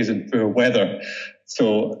 2.5 days in poor weather.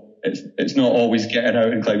 So it's not always getting out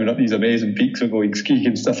and climbing up these amazing peaks or going skiing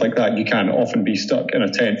and stuff like that. You can often be stuck in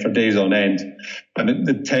a tent for days on end. And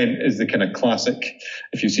the tent is the kind of classic,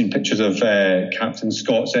 if you've seen pictures of Captain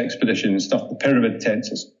Scott's expedition and stuff, the pyramid tent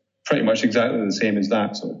is pretty much exactly the same as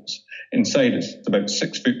that. So inside it's about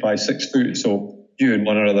 6 foot by 6 foot. So you and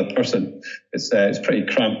one other person, it's pretty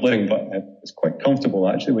cramped living, but it's quite comfortable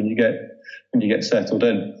actually when you get settled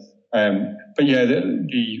in. But yeah,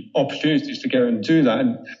 the opportunities to go and do that,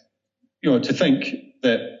 and to think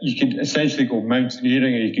that you could essentially go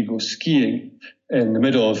mountaineering or you could go skiing in the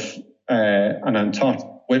middle of an Antarctic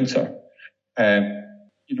winter,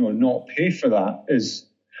 not pay for that is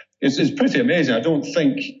pretty amazing. I don't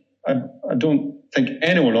think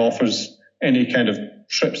anyone offers any kind of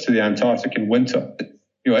trips to the Antarctic in winter,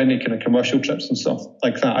 any kind of commercial trips and stuff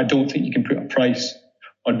like that. I don't think you can put a price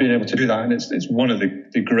on being able to do that, and it's one of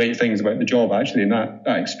the great things about the job actually, and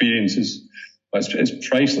that experience is it's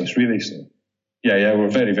priceless, really. So yeah, we're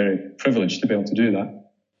very, very privileged to be able to do that.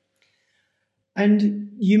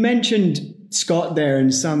 And you mentioned Scott there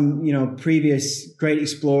and some previous great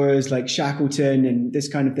explorers like Shackleton and this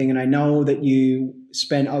kind of thing, and I know that you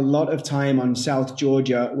spent a lot of time on South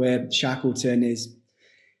Georgia, where Shackleton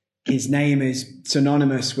his name is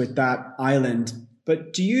synonymous with that island.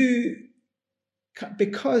 But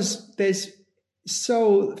because there's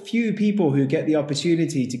so few people who get the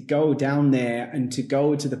opportunity to go down there and to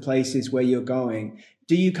go to the places where you're going,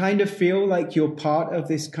 do you kind of feel like you're part of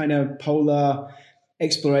this kind of polar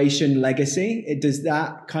exploration legacy? Does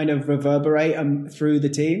that kind of reverberate through the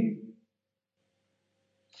team?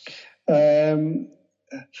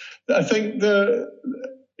 I think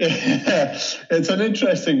it's an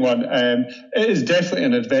interesting one. It is definitely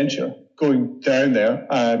an adventure going down there.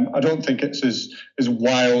 I don't think it's as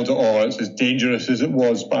wild or it's as dangerous as it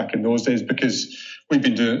was back in those days, because we've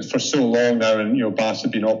been doing it for so long now, and Bass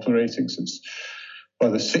have been operating since the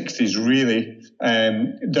 60s really,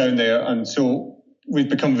 down there, and so we've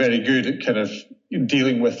become very good at kind of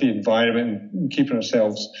dealing with the environment and keeping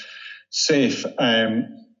ourselves safe.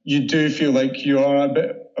 You do feel like you are a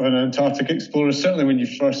bit of an Antarctic explorer, certainly when you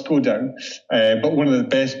first go down. But one of the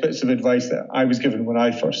best bits of advice that I was given when I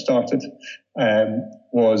first started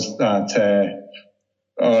was that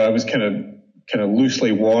I was kind of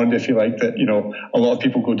loosely warned, if you like, that a lot of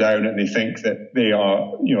people go down and they think that they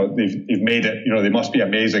are, they've made it. They must be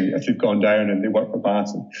amazing if they've gone down and they work for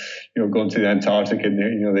Bass and going to the Antarctic, and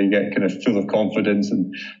they get kind of full of confidence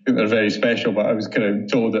and think they're very special. But I was kind of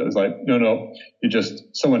told that it was like, no, you're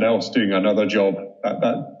just someone else doing another job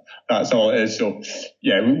That's all it is. So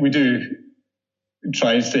yeah, we do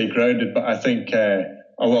try and stay grounded, but I think a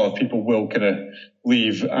lot of people will kind of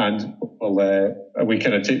leave and we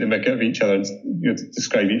kind of take the mick out of each other and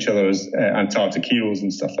describe each other as Antarctic heroes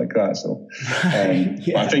and stuff like that. So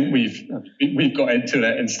I think we've got into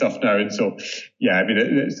it and stuff now, and so yeah, I mean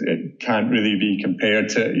it can't really be compared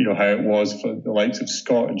to how it was for the likes of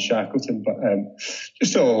Scott and Shackleton, but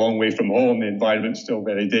just still a long way from home. The environment's still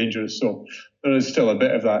very dangerous, so there is still a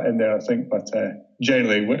bit of that in there, I think, but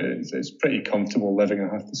generally it's pretty comfortable living,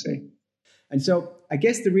 I have to say. And so I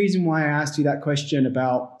guess the reason why I asked you that question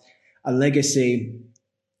about a legacy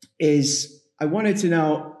is I wanted to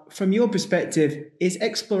know, from your perspective, is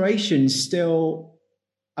exploration still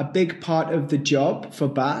a big part of the job for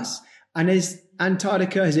BAS? And is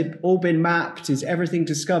Antarctica, has it all been mapped? Is everything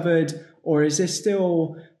discovered? Or is there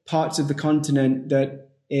still parts of the continent that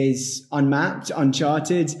is unmapped,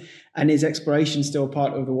 uncharted? And is exploration still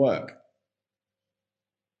part of the work?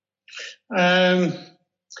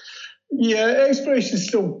 Yeah, exploration is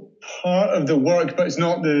still part of the work, but it's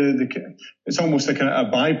not it's almost like a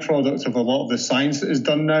byproduct of a lot of the science that is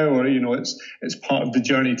done now, or it's part of the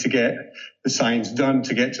journey to get the science done,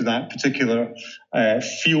 to get to that particular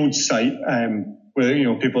field site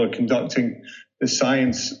where people are conducting the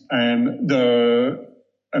science.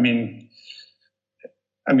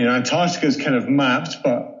 Antarctica is kind of mapped,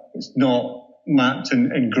 but it's not mapped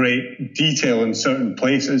in great detail in certain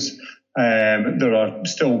places. There are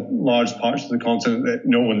still large parts of the continent that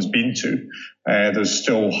no one's been to. There's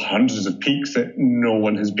still hundreds of peaks that no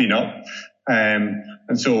one has been up.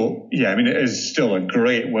 And so, yeah, it is still a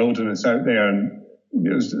great wilderness out there, and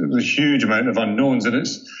there's a huge amount of unknowns, and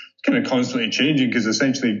it's kind of constantly changing because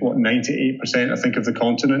essentially 98% I think of the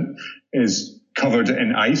continent is covered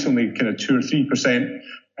in ice. Only kind of 2 or 3%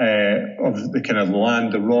 of the kind of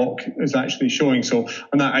land, the rock is actually showing. So,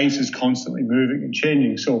 and that ice is constantly moving and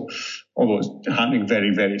changing. So, although it's happening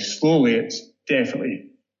very, very slowly, it's definitely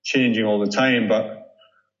changing all the time. But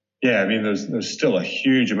yeah, there's still a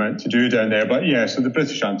huge amount to do down there. But yeah, so the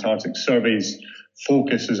British Antarctic Survey's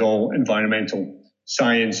focus is all environmental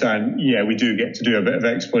science, and yeah, we do get to do a bit of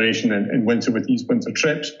exploration in winter with these winter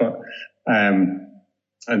trips, but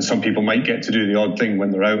and some people might get to do the odd thing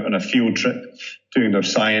when they're out on a field trip doing their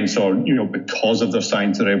science, or because of their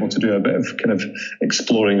science they're able to do a bit of kind of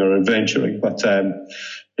exploring or adventuring. But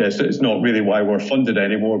yes, it's not really why we're funded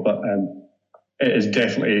anymore, but it is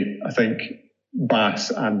definitely, I think,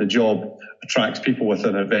 BAS and the job attracts people with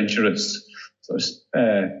an adventurous sort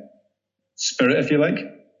of spirit, if you like.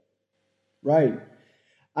 Right.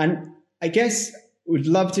 And I guess we'd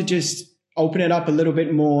love to just open it up a little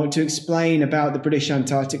bit more to explain about the British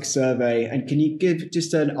Antarctic Survey. And can you give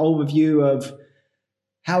just an overview of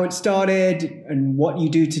how it started and what you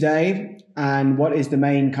do today, and what is the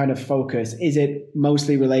main kind of focus? Is it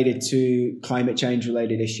mostly related to climate change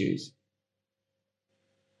related issues?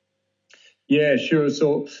 Yeah, sure.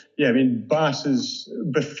 So, yeah, BAS is,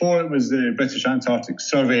 before it was the British Antarctic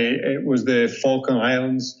Survey, it was the Falkland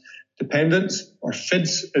Islands Dependents, or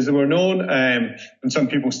FIDS as they were known, and some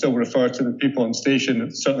people still refer to the people on station,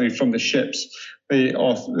 certainly from the ships, the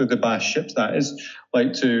BAS ships that is,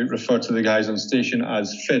 like to refer to the guys on station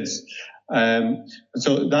as FIDS.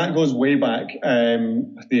 So that goes way back.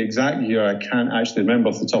 The exact year I can't actually remember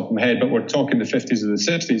off the top of my head, but we're talking the 50s or the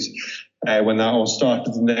 60s when that all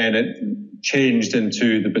started, and then it changed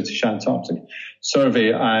into the British Antarctic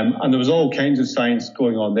Survey, and there was all kinds of science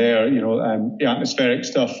going on there, the atmospheric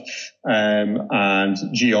stuff and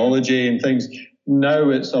geology and things. Now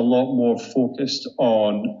it's a lot more focused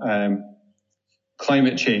on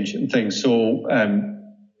climate change and things. So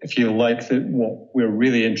if you like, what we're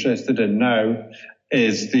really interested in now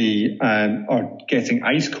is are getting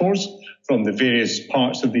ice cores from the various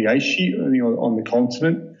parts of the ice sheet on the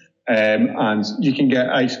continent, and you can get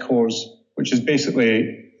ice cores, which is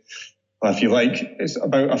basically, if you like, it's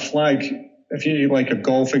about a flag, if you like, a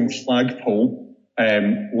golfing flagpole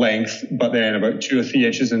length, but then about 2 or 3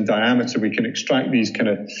 inches in diameter. We can extract these kind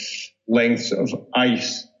of lengths of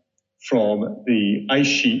ice from the ice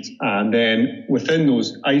sheet, and then within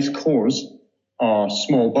those ice cores are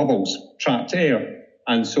small bubbles, trapped air.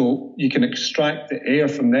 And so you can extract the air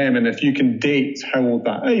from them, and if you can date how old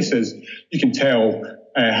that ice is, you can tell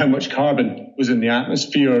how much carbon was in the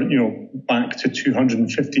atmosphere, back to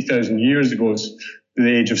 250,000 years ago is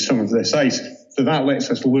the age of some of this ice. So that lets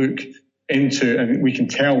us look into, and we can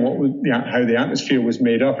tell how the atmosphere was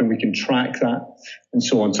made up, and we can track that and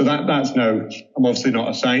so on. So that's now, I'm obviously not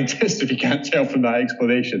a scientist if you can't tell from that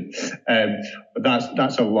explanation, but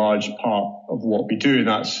that's a large part of what we do, and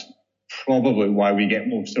that's probably why we get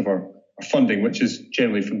most of our funding, which is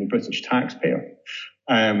generally from the British taxpayer.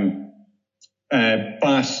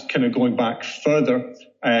 BAS, kind of going back further,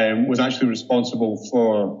 was actually responsible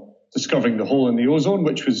for discovering the hole in the ozone,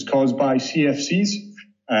 which was caused by CFCs.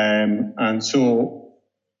 And so,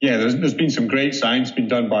 yeah, there's been some great science being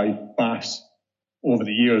done by BAS over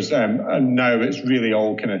the years. And now it's really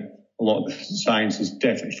all kind of, a lot of the science is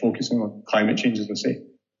definitely focusing on climate change, as I say.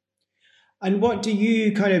 And what do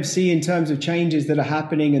you kind of see in terms of changes that are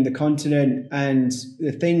happening in the continent and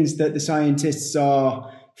the things that the scientists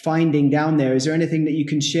are finding down there? Is there anything that you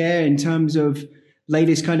can share in terms of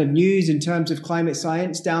latest kind of news in terms of climate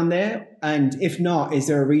science down there? And if not, is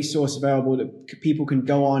there a resource available that people can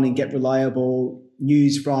go on and get reliable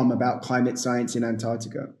news from about climate science in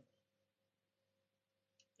Antarctica?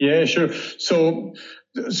 Yeah, sure. So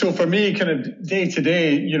for me, kind of day to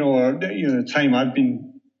day, the time I've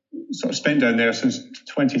been sort of spent down there since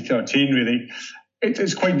 2013, really,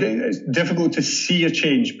 it's difficult to see a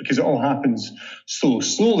change because it all happens so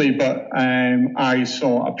slowly. But I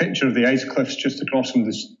saw a picture of the ice cliffs just across from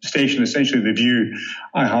the station, essentially the view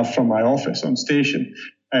I have from my office on station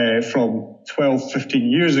from 12, 15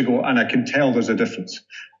 years ago, and I can tell there's a difference.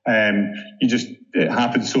 It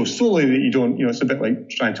happens so slowly that you don't, it's a bit like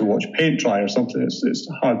trying to watch paint dry or something. It's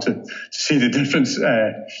hard to see the difference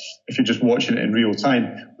if you're just watching it in real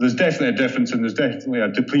time. There's definitely a difference, and there's definitely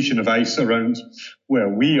a depletion of ice around where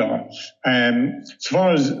we are. So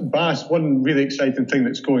far as BAS, one really exciting thing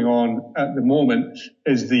that's going on at the moment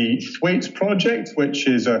is the Thwaites project, which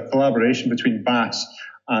is a collaboration between BAS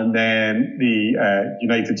and then the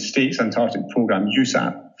United States Antarctic Program,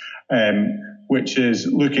 USAP. Which is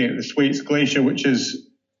looking at the Thwaites Glacier, which is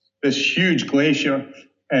this huge glacier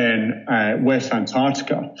in West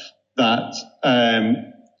Antarctica that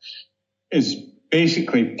is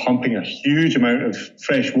basically pumping a huge amount of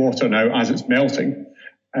fresh water now as it's melting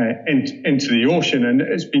into the ocean. And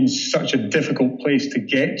it's been such a difficult place to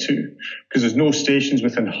get to because there's no stations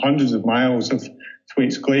within hundreds of miles of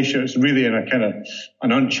Thwaites Glacier. It's really in a kind of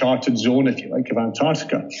an uncharted zone, if you like, of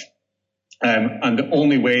Antarctica. And the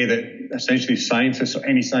only way that essentially scientists or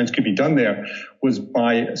any science could be done there was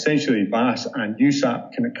by essentially BAS and USAP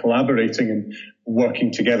kind of collaborating and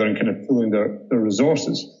working together and kind of pooling their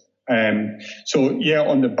resources. So yeah,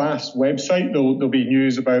 on the BAS website, there'll be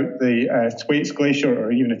news about the Thwaites Glacier,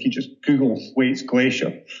 or even if you just Google Thwaites Glacier,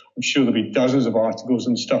 I'm sure there'll be dozens of articles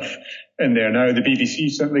and stuff in there now. The BBC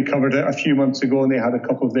certainly covered it a few months ago, and they had a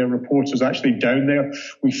couple of their reporters actually down there.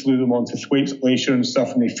 We flew them onto Thwaites Glacier and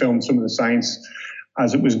stuff, and they filmed some of the science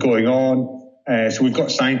as it was going on. So we've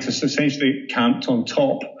got scientists essentially camped on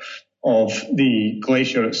top of the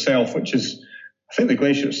glacier itself, which is, I think the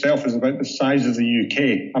glacier itself is about the size of the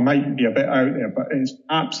UK. I might be a bit out there, but it's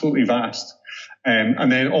absolutely vast. And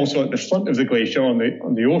then also at the front of the glacier on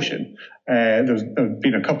the ocean, there's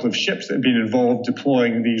been a couple of ships that have been involved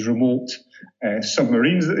deploying these remote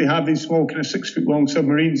submarines that they have, these small kind of 6 foot long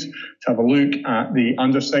submarines, to have a look at the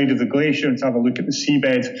underside of the glacier and to have a look at the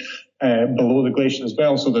seabed below the glacier as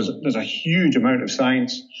well. So there's a huge amount of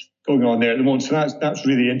science going on there at the moment. So that's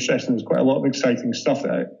really interesting. There's quite a lot of exciting stuff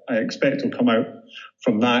that I expect will come out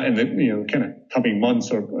from that in the kind of coming months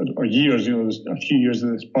or years. There's a few years of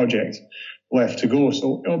this project left to go.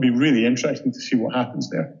 So it'll be really interesting to see what happens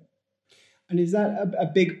there. And is that a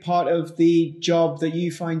big part of the job that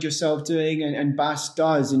you find yourself doing and BAS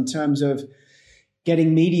does in terms of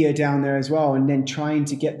getting media down there as well, and then trying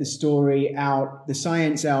to get the story out, the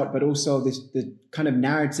science out, but also the kind of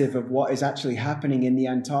narrative of what is actually happening in the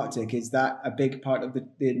Antarctic? Is that a big part of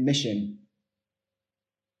the mission?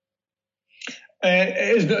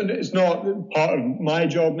 It's not part of my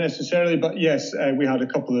job necessarily, but yes, we had a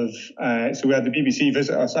couple of, so we had the BBC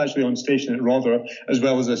visit us actually on station at Rotherham, as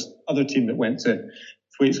well as this other team that went to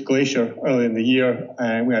Thwaites Glacier early in the year.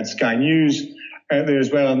 We had Sky News out there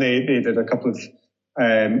as well, and they did a couple of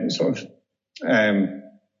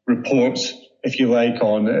reports, if you like,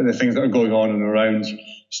 on the things that are going on and around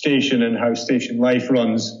station and how station life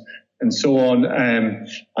runs and so on.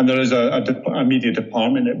 And there is a media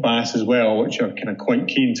department at BAS as well, which are kind of quite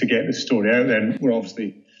keen to get the story out there. And we're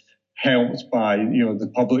obviously helped by,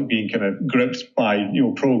 the public being kind of gripped by,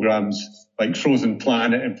 programs like Frozen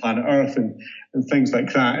Planet and Planet Earth and things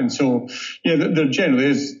like that. And so, yeah, there generally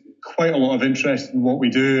is quite a lot of interest in what we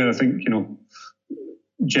do. And I think,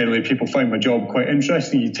 generally people find my job quite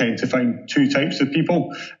interesting. You tend to find two types of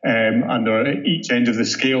people, and they're at each end of the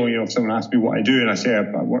scale. If someone asks me what I do and I say I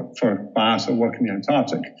work for BAS or work in the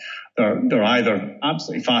Antarctic, they're either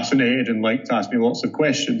absolutely fascinated and like to ask me lots of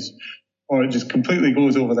questions, or it just completely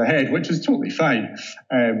goes over their head, which is totally fine.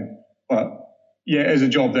 But yeah, it is a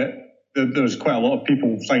job that there's quite a lot of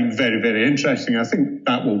people find very, very interesting. I think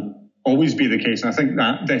that will always be the case. And I think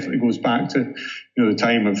that definitely goes back to, the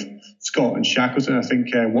time of Scott and Shackleton. I think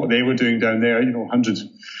what they were doing down there,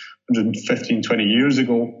 115, 20 years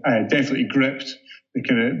ago, definitely gripped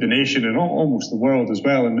the nation and almost the world as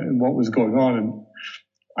well, and what was going on. And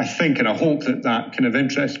I think and I hope that kind of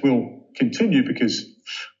interest will continue, because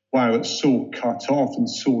while it's so cut off and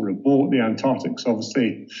so remote, the Antarctic's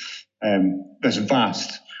obviously this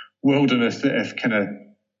vast wilderness that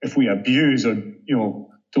if we abuse or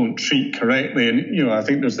don't treat correctly, and I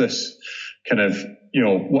think there's this kind of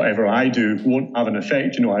whatever I do won't have an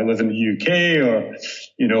effect. I live in the UK, or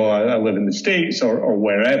I live in the States, or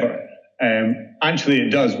wherever. Actually, it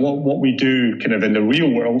does. What we do kind of in the real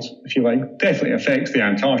world, if you like, definitely affects the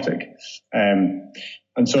Antarctic. And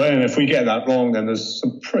if we get that wrong, then there's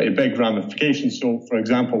some pretty big ramifications. So, for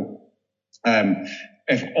example,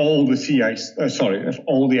 if all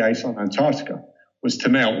the ice on Antarctica was to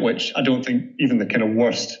melt, which I don't think even the kind of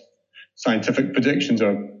worst scientific predictions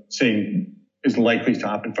are saying is likely to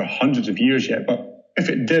happen for hundreds of years yet, but if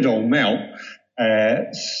it did all melt,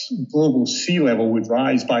 global sea level would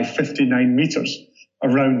rise by 59 meters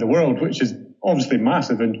around the world, which is obviously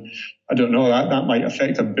massive. And I don't know, that might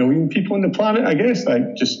affect 1 billion people on the planet, I guess.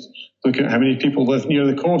 Like, just looking at how many people live near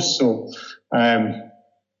the coast. So, I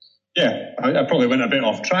probably went a bit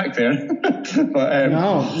off track there. But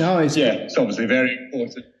no, it's obviously very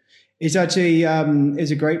important. It's actually it's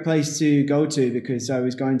a great place to go to, because I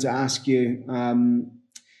was going to ask you.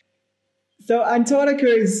 So Antarctica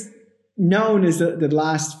is known as the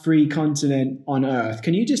last free continent on Earth.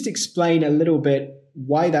 Can you just explain a little bit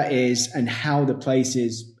why that is and how the place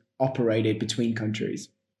is operated between countries?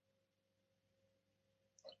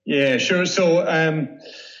 Yeah, sure. So,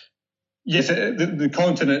 yes, the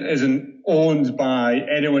continent isn't owned by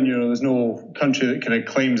anyone. There's no country that kind of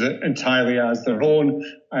claims it entirely as their own.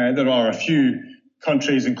 There are a few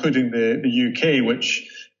countries, including the UK, which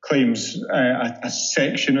claims a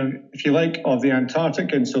section, if you like, of the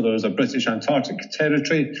Antarctic. And so there's a British Antarctic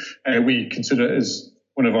territory. We consider it as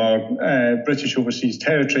one of our British overseas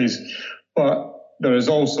territories. But there is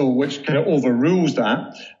also, which kind of overrules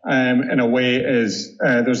that in a way, is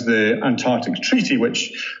there's the Antarctic Treaty,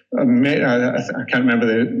 which I can't remember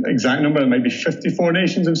the exact number. It might be 54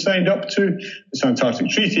 nations have signed up to this Antarctic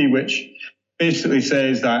Treaty, which basically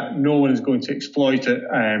says that no one is going to exploit it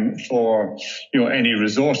for any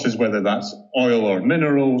resources, whether that's oil or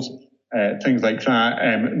minerals, things like that.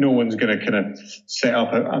 No one's going to kind of set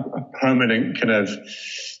up a permanent kind of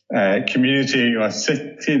community, a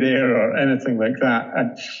city there or anything like that.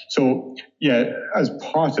 And so, as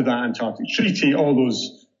part of that Antarctic Treaty, all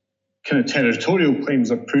those kind of territorial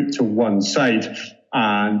claims are put to one side,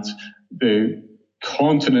 and the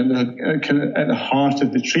continent at the heart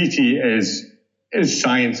of the treaty is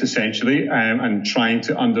science, essentially, and trying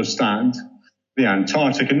to understand the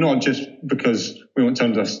Antarctic, and not just because we want to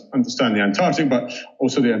understand the Antarctic, but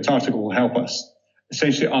also the Antarctic will help us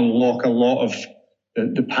essentially unlock a lot of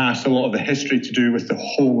the past, a lot of the history to do with the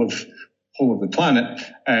whole of the planet.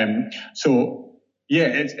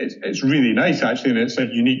 It's really nice, actually, and it's a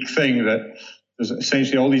unique thing that there's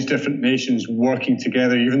essentially all these different nations working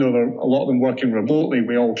together. Even though there are a lot of them working remotely,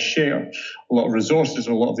 we all share a lot of resources,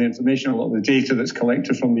 a lot of the information, a lot of the data that's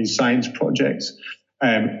collected from these science projects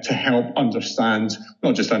to help understand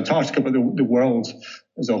not just Antarctica, but the world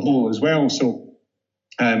as a whole as well. So,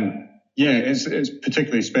 it's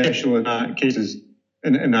particularly special in that cases,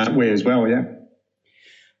 in that way as well, yeah.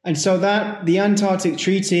 And so that the Antarctic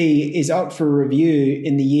Treaty is up for review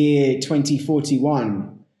in the year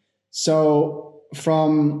 2041. So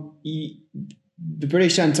from the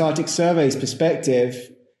British Antarctic Survey's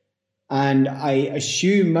perspective, and I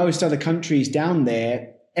assume most other countries down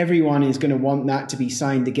there, everyone is going to want that to be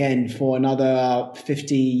signed again for another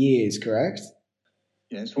 50 years, correct?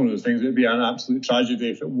 Yeah, it's one of those things. It would be an absolute tragedy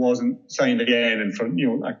if it wasn't signed again. And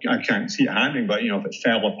I can't see it happening, but if it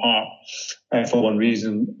fell apart for one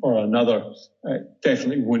reason or another, it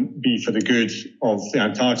definitely wouldn't be for the good of the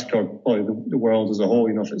Antarctic or probably the world as a whole.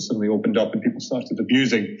 If it suddenly opened up and people started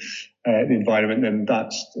abusing the environment, then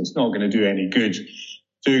it's not going to do any good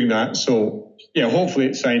doing that. So hopefully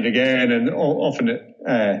it's signed again. And often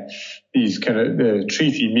at these kind of the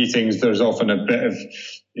treaty meetings, there's often a bit of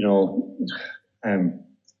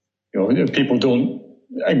people don't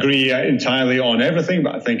agree entirely on everything,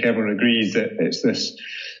 but I think everyone agrees that it's this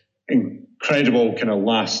incredible kind of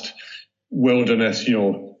last wilderness,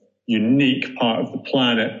 unique part of the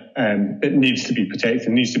planet that needs to be protected,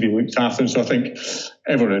 needs to be looked after. And so I think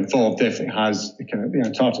everyone involved definitely has the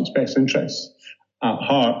Antarctic's best interests at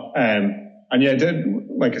heart. And yeah,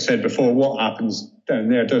 like I said before, what happens down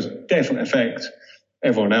there does definitely affect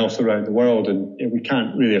everyone else around the world, and we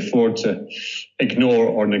can't really afford to ignore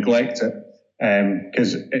or neglect it,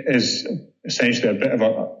 because it is essentially a bit of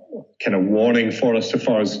a kind of warning for us as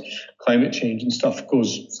far as climate change and stuff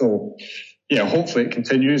goes. So yeah, hopefully it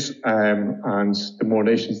continues, and the more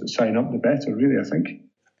nations that sign up, the better, really, I think.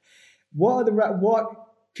 What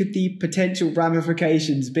could the potential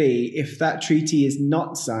ramifications be if that treaty is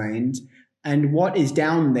not signed, and what is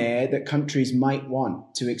down there that countries might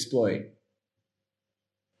want to exploit?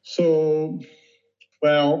 So,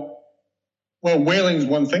 well, whaling's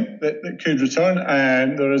one thing that could return,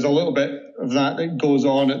 and there is a little bit of that goes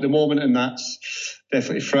on at the moment, and that's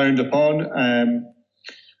definitely frowned upon.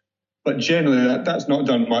 But generally, that's not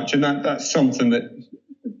done much, and that's something that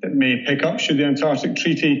may pick up should the Antarctic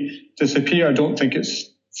Treaty disappear. I don't think it's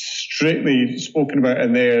strictly spoken about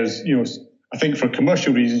in there. I think for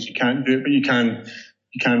commercial reasons you can't do it, but you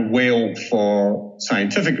can whale for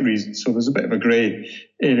scientific reasons. So there's a bit of a grey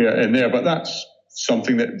area in there, but that's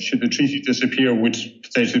something that, should the treaty disappear, would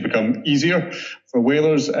potentially become easier for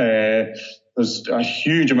whalers. There's a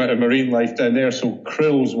huge amount of marine life down there. So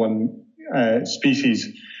krill's one species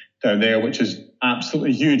down there, which is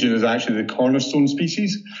absolutely huge and is actually the cornerstone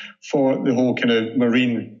species for the whole kind of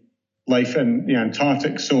marine life in the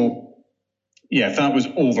Antarctic. So yeah, if that was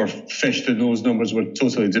overfished and those numbers were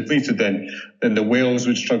totally depleted, then the whales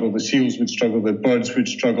would struggle, the seals would struggle, the birds would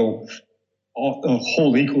struggle. The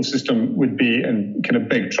whole ecosystem would be in kind of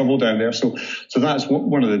big trouble down there. So that's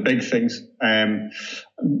one of the big things.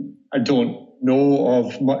 I don't know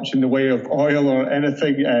of much in the way of oil or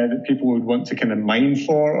anything that people would want to kind of mine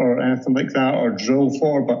for or anything like that, or drill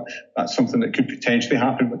for, but that's something that could potentially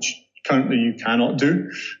happen, which currently you cannot do.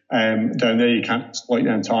 Down there you can't exploit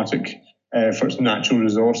the Antarctic for its natural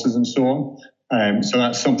resources and so on. So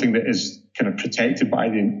that's something that is kind of protected by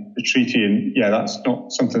the treaty, and yeah, that's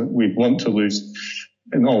not something that we'd want to lose.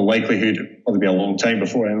 In all likelihood, it'll probably be a long time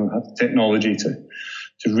before anyone has the technology to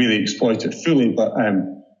really exploit it fully, but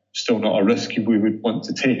still not a risk we would want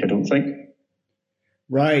to take, I don't think.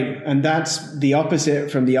 Right, and that's the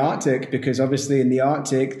opposite from the Arctic, because obviously in the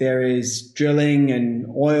Arctic there is drilling and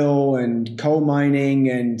oil and coal mining,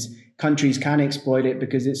 and countries can exploit it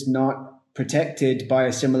because it's not protected by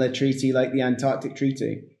a similar treaty like the Antarctic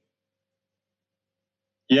Treaty.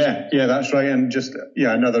 Yeah, that's right. And just,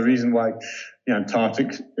 another reason why the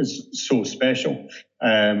Antarctic is so special.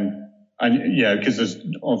 And yeah, because there's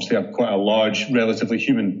obviously quite a large, relatively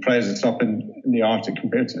human presence up in the Arctic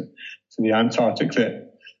compared to the Antarctic,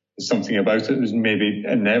 that there's something about it that's maybe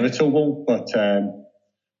inevitable. But I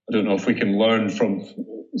don't know if we can learn from,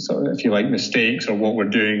 sort of, if you like, mistakes or what we're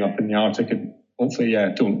doing up in the Arctic, and hopefully,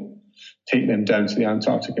 don't take them down to the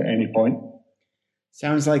Antarctic at any point.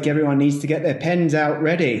 Sounds like everyone needs to get their pens out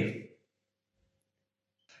ready.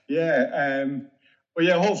 Yeah.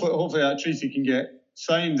 Hopefully that treaty can get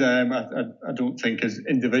signed. I don't think as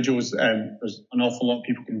individuals there's an awful lot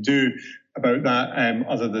people can do about that,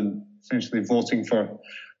 other than essentially voting for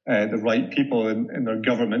the right people in their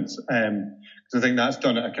governments. Because I think that's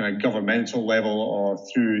done at a kind of governmental level or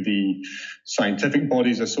through the scientific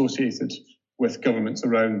bodies associated with governments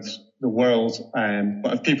around the world.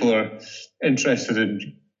 But if people are interested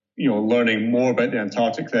in learning more about the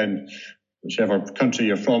Antarctic, then whichever country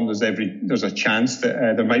you're from, there's a chance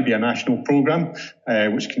that there might be a national program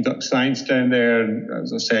which conducts science down there. And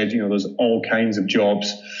as I said, there's all kinds of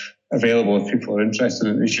jobs available if people are interested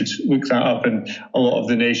in it. They should look that up, and a lot of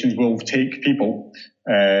the nations will take people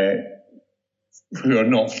who are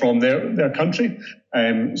not from their country.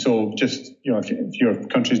 So just, if your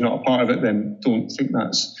country's not a part of it, then don't think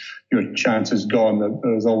that's your chance is gone.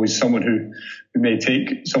 There's always someone who may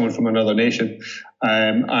take someone from another nation.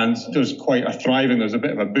 And there's quite there's a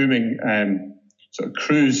bit of a booming sort of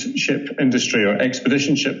cruise ship industry or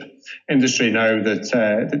expedition ship industry now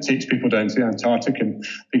that takes people down to the Antarctic, and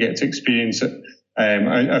they get to experience it.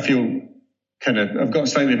 I feel I've got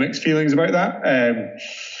slightly mixed feelings about that.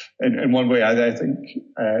 In one way, I think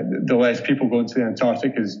the less people going to the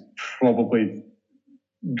Antarctic is probably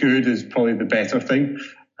good, is probably the better thing.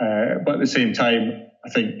 But at the same time, I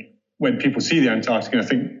think when people see the Antarctic, and I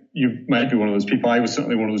think you might be one of those people, I was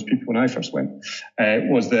certainly one of those people when I first went,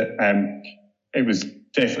 was that it was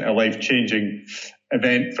definitely a life-changing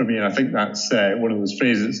event for me. And I think that's one of those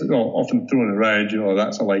phrases that's often thrown around,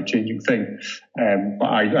 that's a life-changing thing. But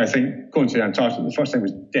I think going to the Antarctic the first time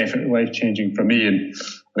was definitely life-changing for me. And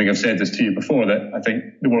I think I've said this to you before, that I think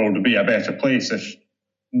the world would be a better place if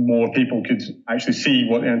more people could actually see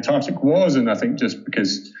what the Antarctic was. And I think just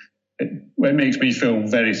because it makes me feel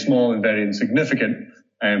very small and very insignificant,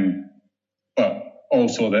 but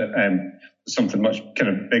also that there's something much kind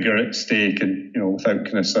of bigger at stake, and without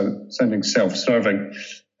kind of sounding self-serving,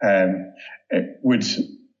 it would,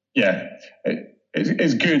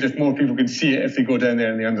 it's good if more people can see it, if they go down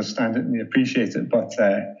there and they understand it and they appreciate it. But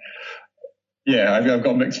I've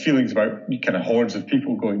got mixed feelings about kind of hordes of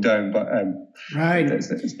people going down, but right,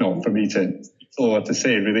 it's not for me to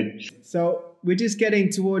say, really. So we're just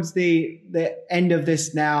getting towards the end of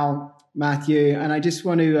this now, Matthew, and I just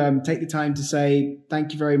want to take the time to say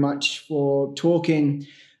thank you very much for talking.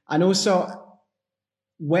 And also,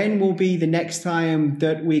 when will be the next time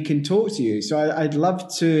that we can talk to you? So I'd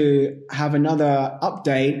love to have another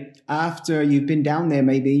update after you've been down there,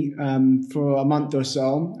 maybe for a month or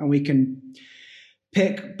so, and we can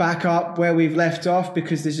pick back up where we've left off,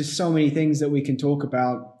 because there's just so many things that we can talk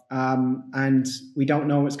about. And we don't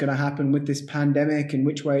know what's going to happen with this pandemic and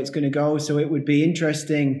which way it's going to go. So it would be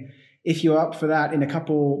interesting, if you're up for that, in a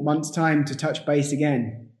couple months' time to touch base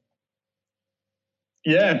again.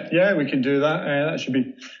 Yeah, we can do that. That should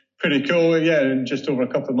be pretty cool. Yeah, in just over a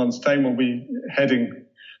couple of months' time, we'll be heading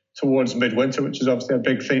towards midwinter, which is obviously a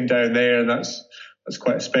big thing down there, and that's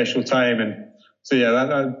quite a special time. And so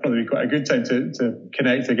that'd probably be quite a good time to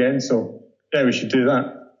connect again. So yeah, we should do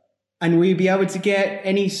that. And will you be able to get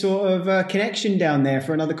any sort of connection down there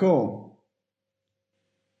for another call?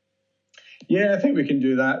 Yeah, I think we can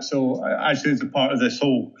do that. So actually, as a part of this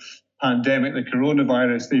whole pandemic, the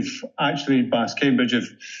coronavirus, they've actually, Bass Cambridge have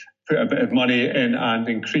put a bit of money in and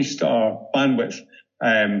increased our bandwidth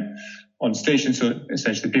on station. So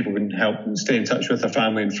essentially people can help and stay in touch with their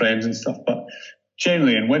family and friends and stuff. But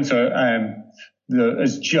generally in winter, there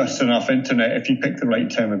is just enough internet if you pick the right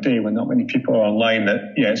time of day when not many people are online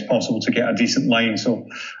that, it's possible to get a decent line. So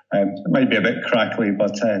it might be a bit crackly,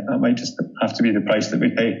 but that might just have to be the price that we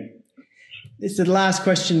pay. This is the last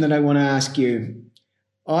question that I want to ask you.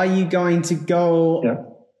 Are you going to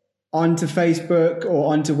go onto Facebook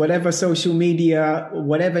or onto whatever social media, or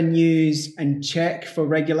whatever news, and check for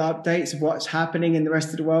regular updates of what's happening in the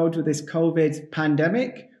rest of the world with this COVID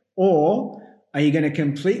pandemic? Or are you going to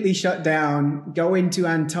completely shut down, go into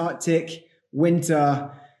Antarctic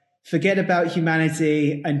winter, forget about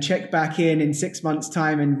humanity, and check back in 6 months'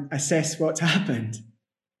 time and assess what's happened?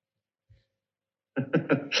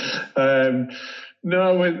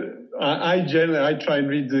 No, I try and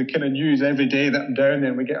read the kind of news every day that I'm down there,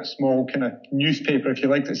 and we get a small kind of newspaper, if you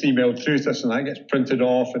like, that's emailed through to us, and that gets printed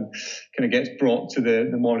off and kind of gets brought to the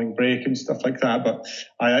morning break and stuff like that. But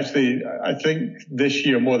I think this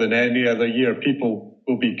year, more than any other year, people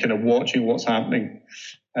will be kind of watching what's happening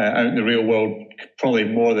out in the real world, probably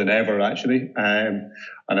more than ever, actually. And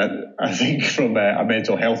I think from a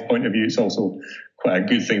mental health point of view, it's also quite a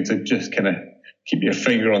good thing to just kind of keep your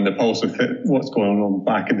finger on the pulse of what's going on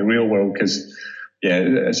back in the real world, because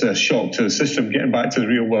it's a shock to the system getting back to the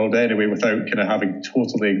real world anyway, without kind of having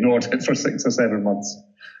totally ignored it for 6 or 7 months.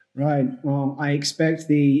 Right. Well, I expect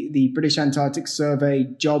the British Antarctic Survey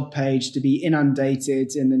job page to be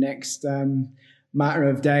inundated in the next matter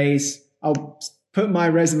of days. I'll put my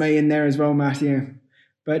resume in there as well, Matthew.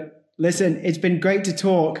 But listen, it's been great to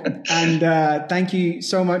talk, and thank you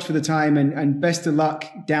so much for the time, and best of luck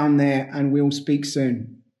down there, and we'll speak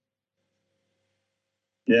soon.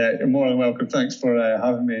 Yeah, you're more than welcome. Thanks for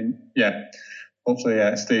having me. And hopefully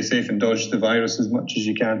stay safe and dodge the virus as much as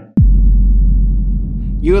you can.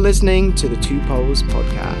 You are listening to the Two Poles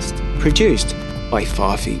podcast, produced by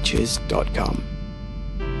farfeatures.com.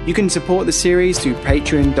 You can support the series through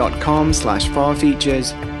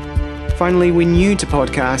patreon.com/farfeatures. Finally, we're new to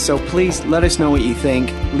podcasts, so please let us know what you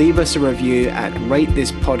think. Leave us a review at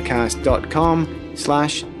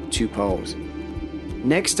ratethispodcast.com/twopoles.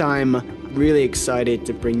 Next time, really excited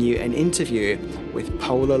to bring you an interview with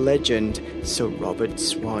polar legend Sir Robert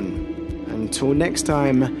Swan. Until next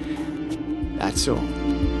time, that's all.